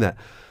keep saying that.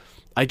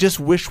 I just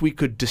wish we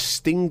could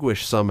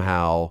distinguish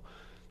somehow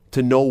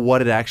to know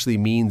what it actually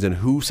means and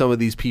who some of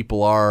these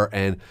people are.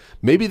 And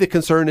maybe the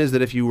concern is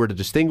that if you were to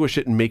distinguish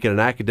it and make it an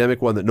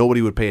academic one, that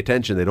nobody would pay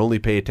attention. They'd only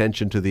pay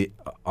attention to the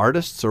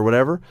artists or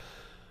whatever.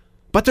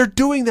 But they're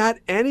doing that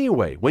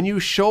anyway. When you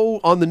show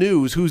on the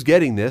news who's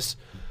getting this,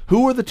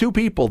 who are the 2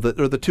 people that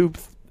are the 2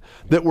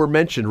 that were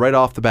mentioned right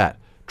off the bat?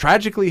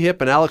 Tragically Hip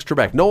and Alex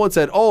Trebek. No one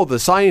said, the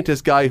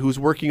scientist guy who's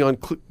working on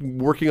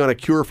a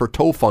cure for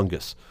toe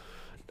fungus.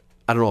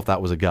 I don't know if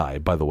that was a guy,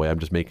 by the way. I'm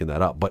just making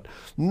that up. But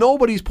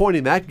nobody's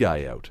pointing that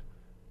guy out.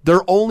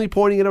 They're only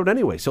pointing it out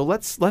anyway. So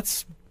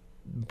let's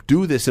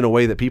do this in a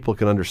way that people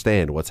can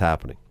understand what's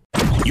happening.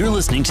 You're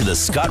listening to The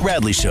Scott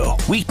Radley Show,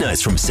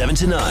 weeknights from 7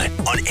 to 9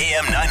 on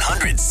AM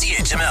 900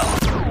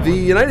 CHML. The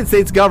United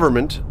States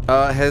government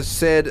has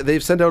said,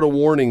 they've sent out a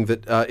warning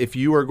that if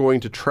you are going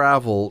to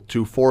travel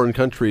to foreign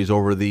countries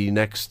over the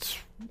next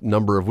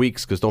number of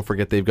weeks, because don't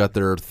forget they've got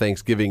their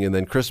Thanksgiving and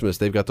then Christmas,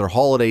 they've got their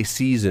holiday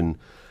season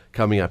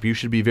coming up. You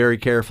should be very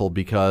careful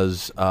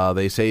because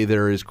they say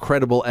there is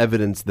credible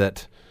evidence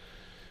that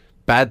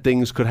bad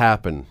things could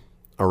happen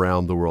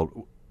around the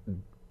world.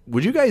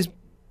 Would you guys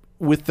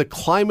with the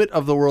climate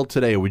of the world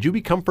today, would you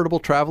be comfortable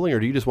traveling, or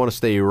do you just want to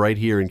stay right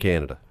here in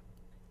Canada?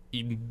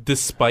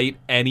 Despite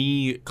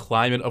any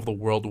climate of the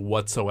world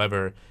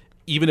whatsoever,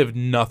 even if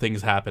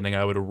nothing's happening,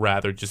 I would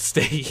rather just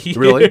stay here.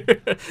 Really?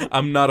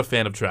 I'm not a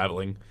fan of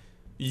traveling.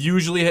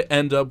 Usually I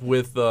end up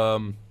with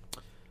a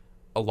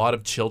lot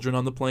of children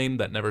on the plane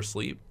that never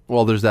sleep.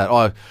 Well, there's that.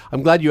 Oh,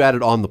 I'm glad you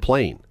added on the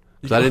plane,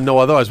 because I didn't know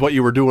otherwise what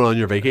you were doing on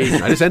your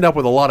vacation. I just end up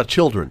with a lot of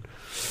children.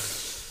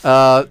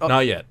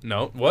 Not yet.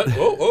 No. What?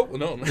 Oh,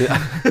 no.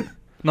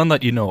 None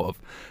that you know of.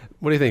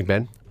 What do you think,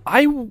 Ben?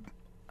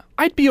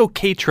 I'd be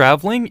okay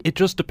traveling. It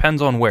just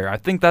depends on where. I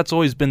think that's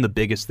always been the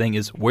biggest thing,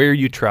 is where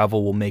you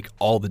travel will make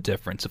all the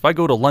difference. If I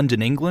go to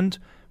London, England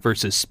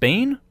versus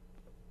Spain,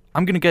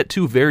 I'm going to get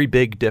two very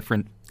big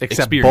different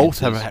Except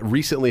experiences. both have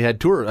recently had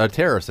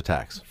terrorist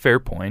attacks. Fair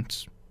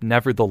point.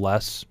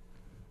 Nevertheless,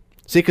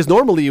 See, because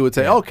normally you would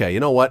say, okay, you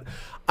know what?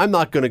 I'm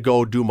not going to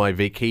go do my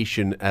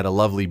vacation at a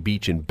lovely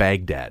beach in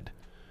Baghdad,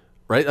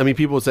 right? I mean,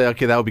 people would say,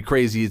 okay, that would be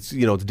crazy. It's,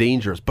 it's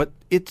dangerous. But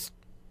it's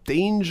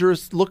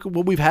dangerous. Look at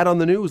what we've had on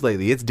the news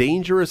lately. It's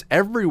dangerous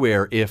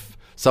everywhere if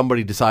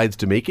somebody decides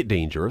to make it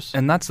dangerous.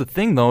 and that's the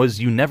thing, though, is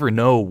you never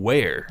know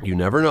where. You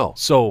never know.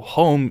 So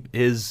home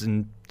is,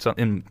 in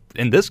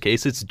this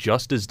case, it's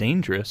just as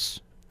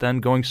dangerous than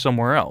going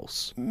somewhere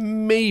else.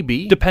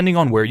 Maybe. Depending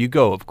on where you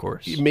go, of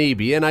course.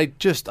 Maybe. And I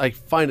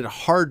find it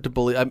hard to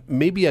believe.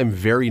 Maybe I'm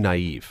very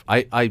naive.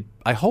 I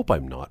hope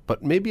I'm not,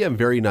 but maybe I'm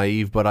very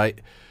naive. But I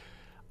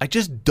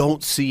just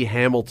don't see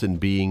Hamilton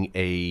being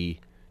a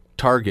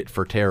target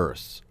for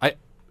terrorists. I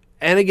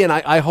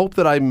hope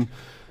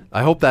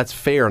that's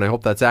fair, and I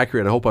hope that's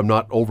accurate, and I hope I'm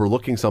not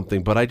overlooking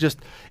something. But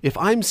if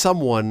I'm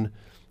someone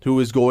who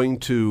is going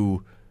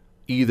to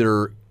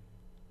either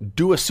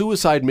do a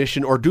suicide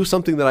mission or do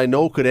something that I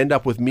know could end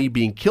up with me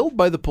being killed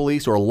by the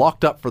police or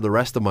locked up for the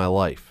rest of my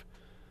life,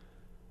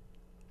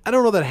 I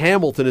don't know that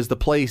Hamilton is the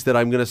place that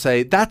I'm going to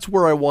say, that's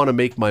where I want to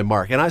make my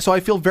mark. And so I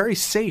feel very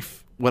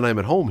safe when I'm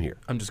at home here.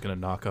 I'm just going to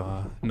knock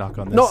on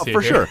this. No,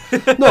 for sure.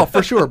 No,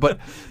 for sure. But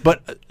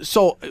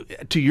so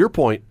to your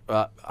point,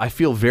 I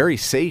feel very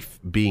safe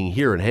being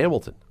here in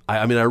Hamilton.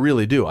 I mean, I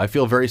really do. I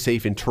feel very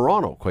safe in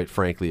Toronto, quite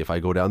frankly, if I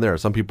go down there.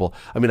 Some people,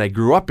 I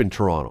grew up in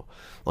Toronto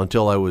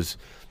until I was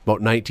about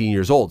 19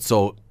 years old.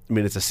 So,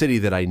 it's a city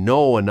that I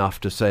know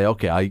enough to say,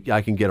 okay,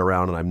 I can get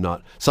around, and I'm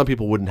not. Some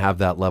people wouldn't have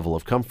that level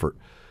of comfort.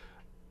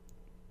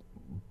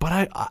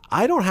 But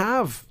I don't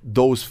have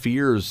those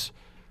fears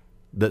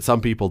that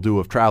some people do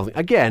of traveling.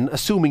 Again,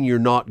 assuming you're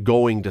not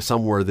going to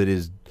somewhere that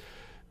is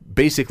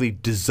basically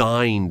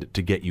designed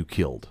to get you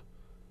killed.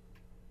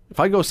 If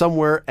I go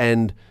somewhere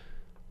and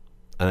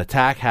an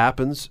attack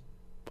happens,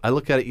 I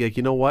look at it like,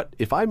 you know what?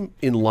 If I'm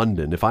in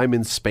London, if I'm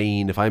in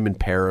Spain, if I'm in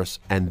Paris,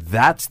 and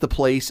that's the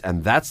place,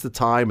 and that's the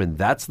time, and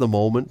that's the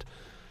moment,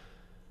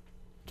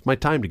 it's my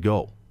time to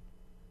go.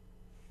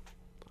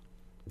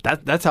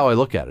 That's how I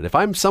look at it. If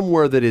I'm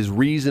somewhere that is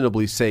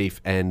reasonably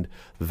safe and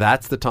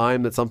that's the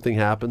time that something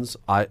happens,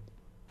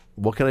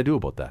 what can I do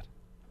about that?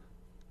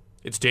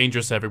 It's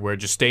dangerous everywhere.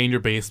 Just stay in your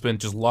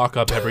basement. Just lock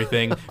up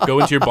everything. Go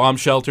into your bomb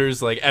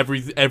shelters. Like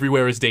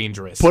everywhere is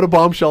dangerous. Put a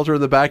bomb shelter in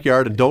the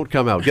backyard and don't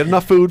come out. Get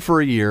enough food for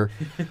a year.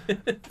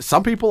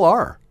 Some people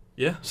are.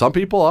 Yeah. Some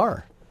people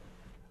are.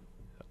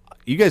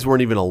 You guys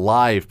weren't even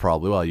alive,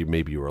 probably. Well,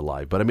 maybe you were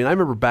alive, but I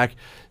remember back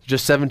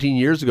just 17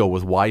 years ago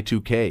with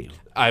Y2K.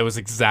 I was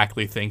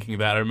exactly thinking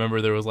that. I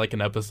remember there was like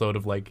an episode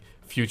of like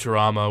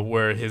Futurama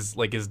where his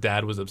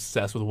dad was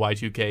obsessed with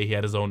Y2K. He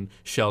had his own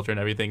shelter and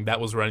everything. That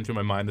was running through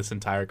my mind this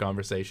entire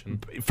conversation.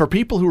 For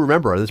people who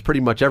remember, and it's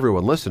pretty much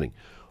everyone listening,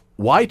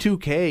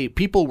 Y2K,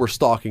 people were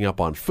stocking up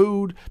on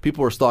food.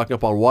 People were stocking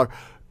up on water.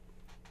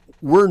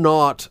 We're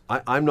not.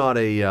 I'm not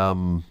a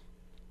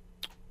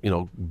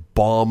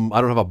bomb. I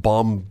don't have a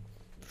bomb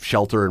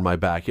shelter in my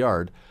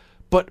backyard.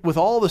 But with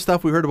all the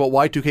stuff we heard about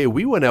Y2K,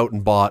 we went out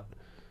and bought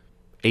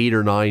 8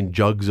 or 9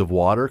 jugs of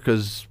water,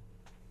 because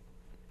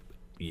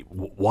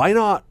why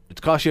not?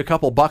 It costs you a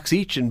couple bucks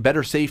each, and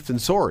better safe than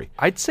sorry.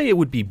 I'd say it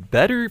would be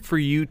better for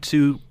you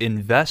to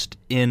invest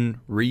in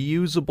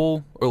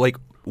reusable, or like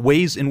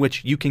ways in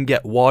which you can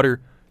get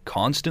water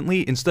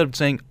constantly, instead of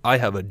saying, I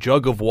have a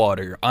jug of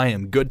water, I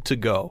am good to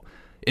go.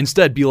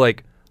 Instead, be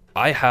like,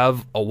 I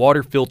have a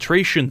water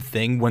filtration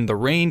thing. When the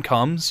rain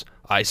comes,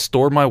 I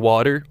store my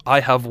water, I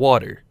have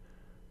water.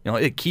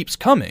 It keeps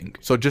coming.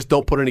 So just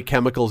don't put any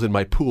chemicals in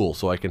my pool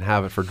so I can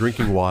have it for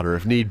drinking water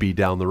if need be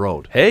down the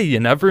road. Hey, you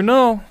never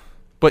know.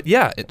 But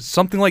yeah, it's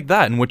something like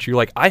that, in which you're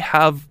like, I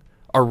have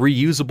a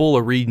reusable,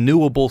 a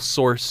renewable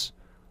source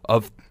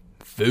of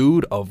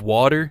food, of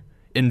water.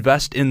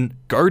 Invest in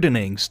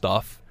gardening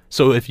stuff.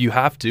 So if you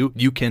have to,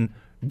 you can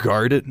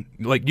garden,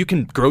 like you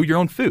can grow your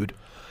own food.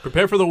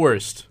 Prepare for the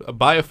worst.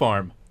 Buy a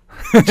farm.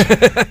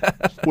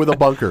 With a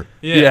bunker.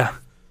 Yeah.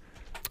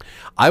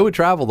 I would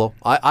travel though.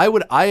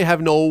 I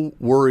have no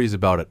worries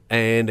about it.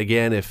 And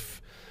again,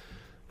 if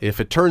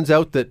it turns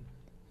out that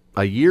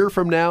a year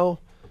from now,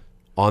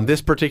 on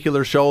this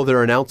particular show,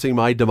 they're announcing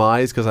my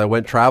demise because I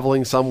went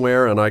traveling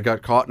somewhere and I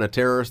got caught in a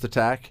terrorist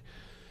attack,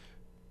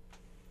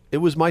 it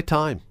was my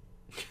time.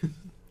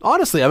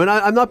 Honestly, I mean,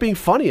 I'm not being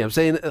funny. I'm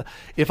saying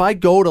if I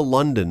go to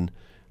London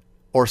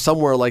or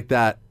somewhere like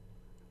that,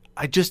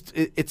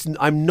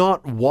 I'm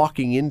not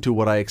walking into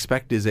what I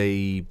expect is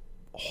a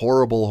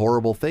horrible,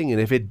 horrible thing. And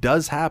if it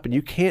does happen,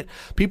 you can't.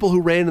 People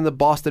who ran in the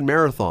Boston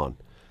Marathon,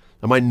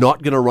 am I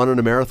not going to run in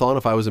a marathon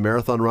if I was a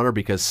marathon runner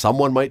because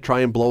someone might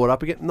try and blow it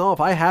up again? No, if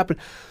I happen,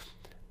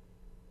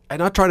 I'm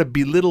not trying to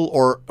belittle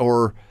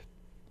or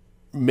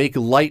make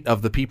light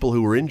of the people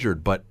who were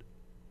injured, but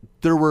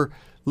there were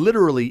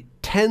literally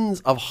tens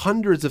of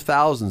hundreds of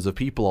thousands of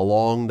people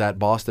along that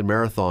Boston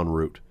Marathon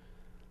route,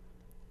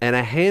 and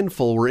a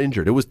handful were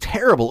injured. It was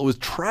terrible. It was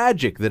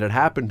tragic that it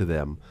happened to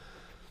them.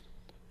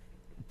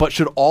 But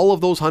should all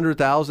of those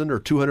 100,000 or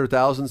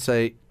 200,000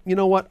 say, you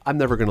know what, I'm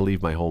never going to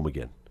leave my home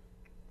again?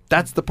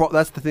 That's the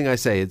thing I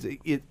say.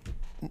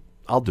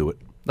 I'll do it.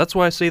 That's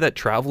why I say that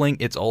traveling,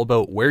 it's all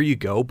about where you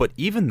go, but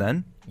even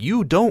then,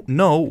 you don't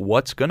know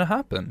what's going to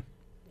happen.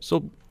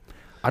 So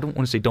I don't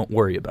want to say don't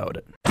worry about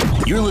it.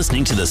 You're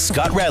listening to The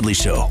Scott Radley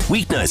Show,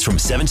 weeknights from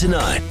 7 to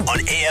 9 on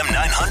AM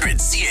 900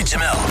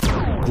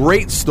 CHML.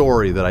 Great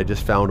story that I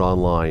just found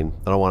online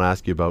that I want to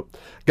ask you about.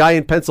 Guy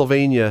in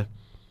Pennsylvania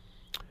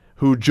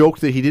who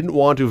joked that he didn't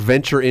want to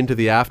venture into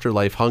the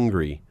afterlife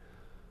hungry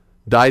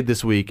died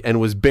this week and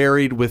was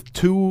buried with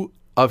 2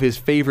 of his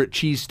favorite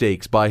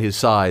cheesesteaks by his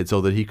side so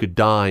that he could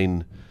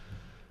dine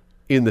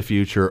in the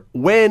future.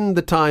 When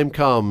the time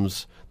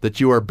comes that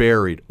you are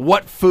buried,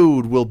 what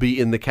food will be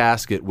in the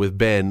casket with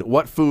Ben?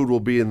 What food will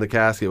be in the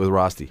casket with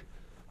Raasty?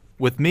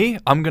 With me,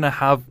 I'm going to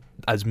have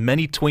as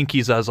many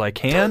Twinkies as I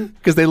can.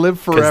 Because they live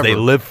forever. Because they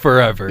live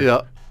forever.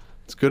 Yeah.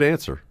 It's a good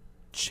answer.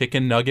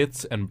 Chicken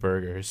nuggets and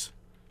burgers.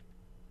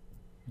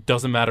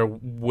 Doesn't matter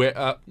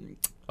where.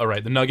 All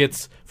right, the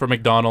nuggets for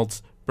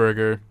McDonald's,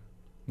 burger,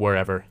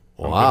 wherever.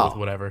 I'm good with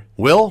whatever.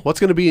 Will, what's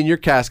going to be in your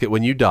casket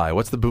when you die?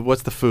 What's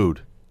the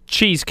food?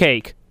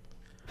 Cheesecake.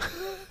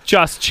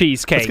 Just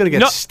cheesecake. It's going to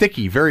get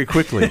sticky very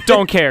quickly.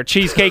 Don't care.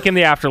 Cheesecake in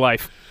the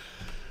afterlife.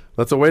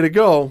 That's a way to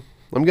go.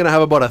 I'm going to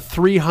have about a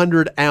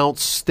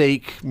 300-ounce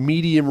steak,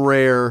 medium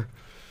rare.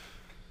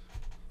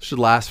 Should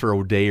last for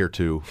a day or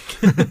two.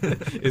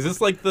 Is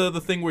this like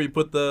the thing where you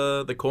put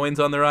the coins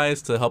on their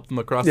eyes to help them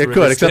across the river? Yeah,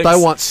 good, except Styx?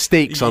 I want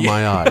steaks on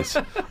my eyes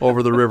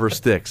over the river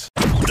Styx.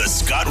 The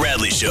Scott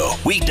Radley Show,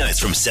 weeknights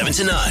from 7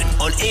 to 9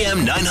 on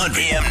AM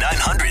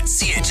 900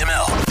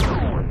 CHML.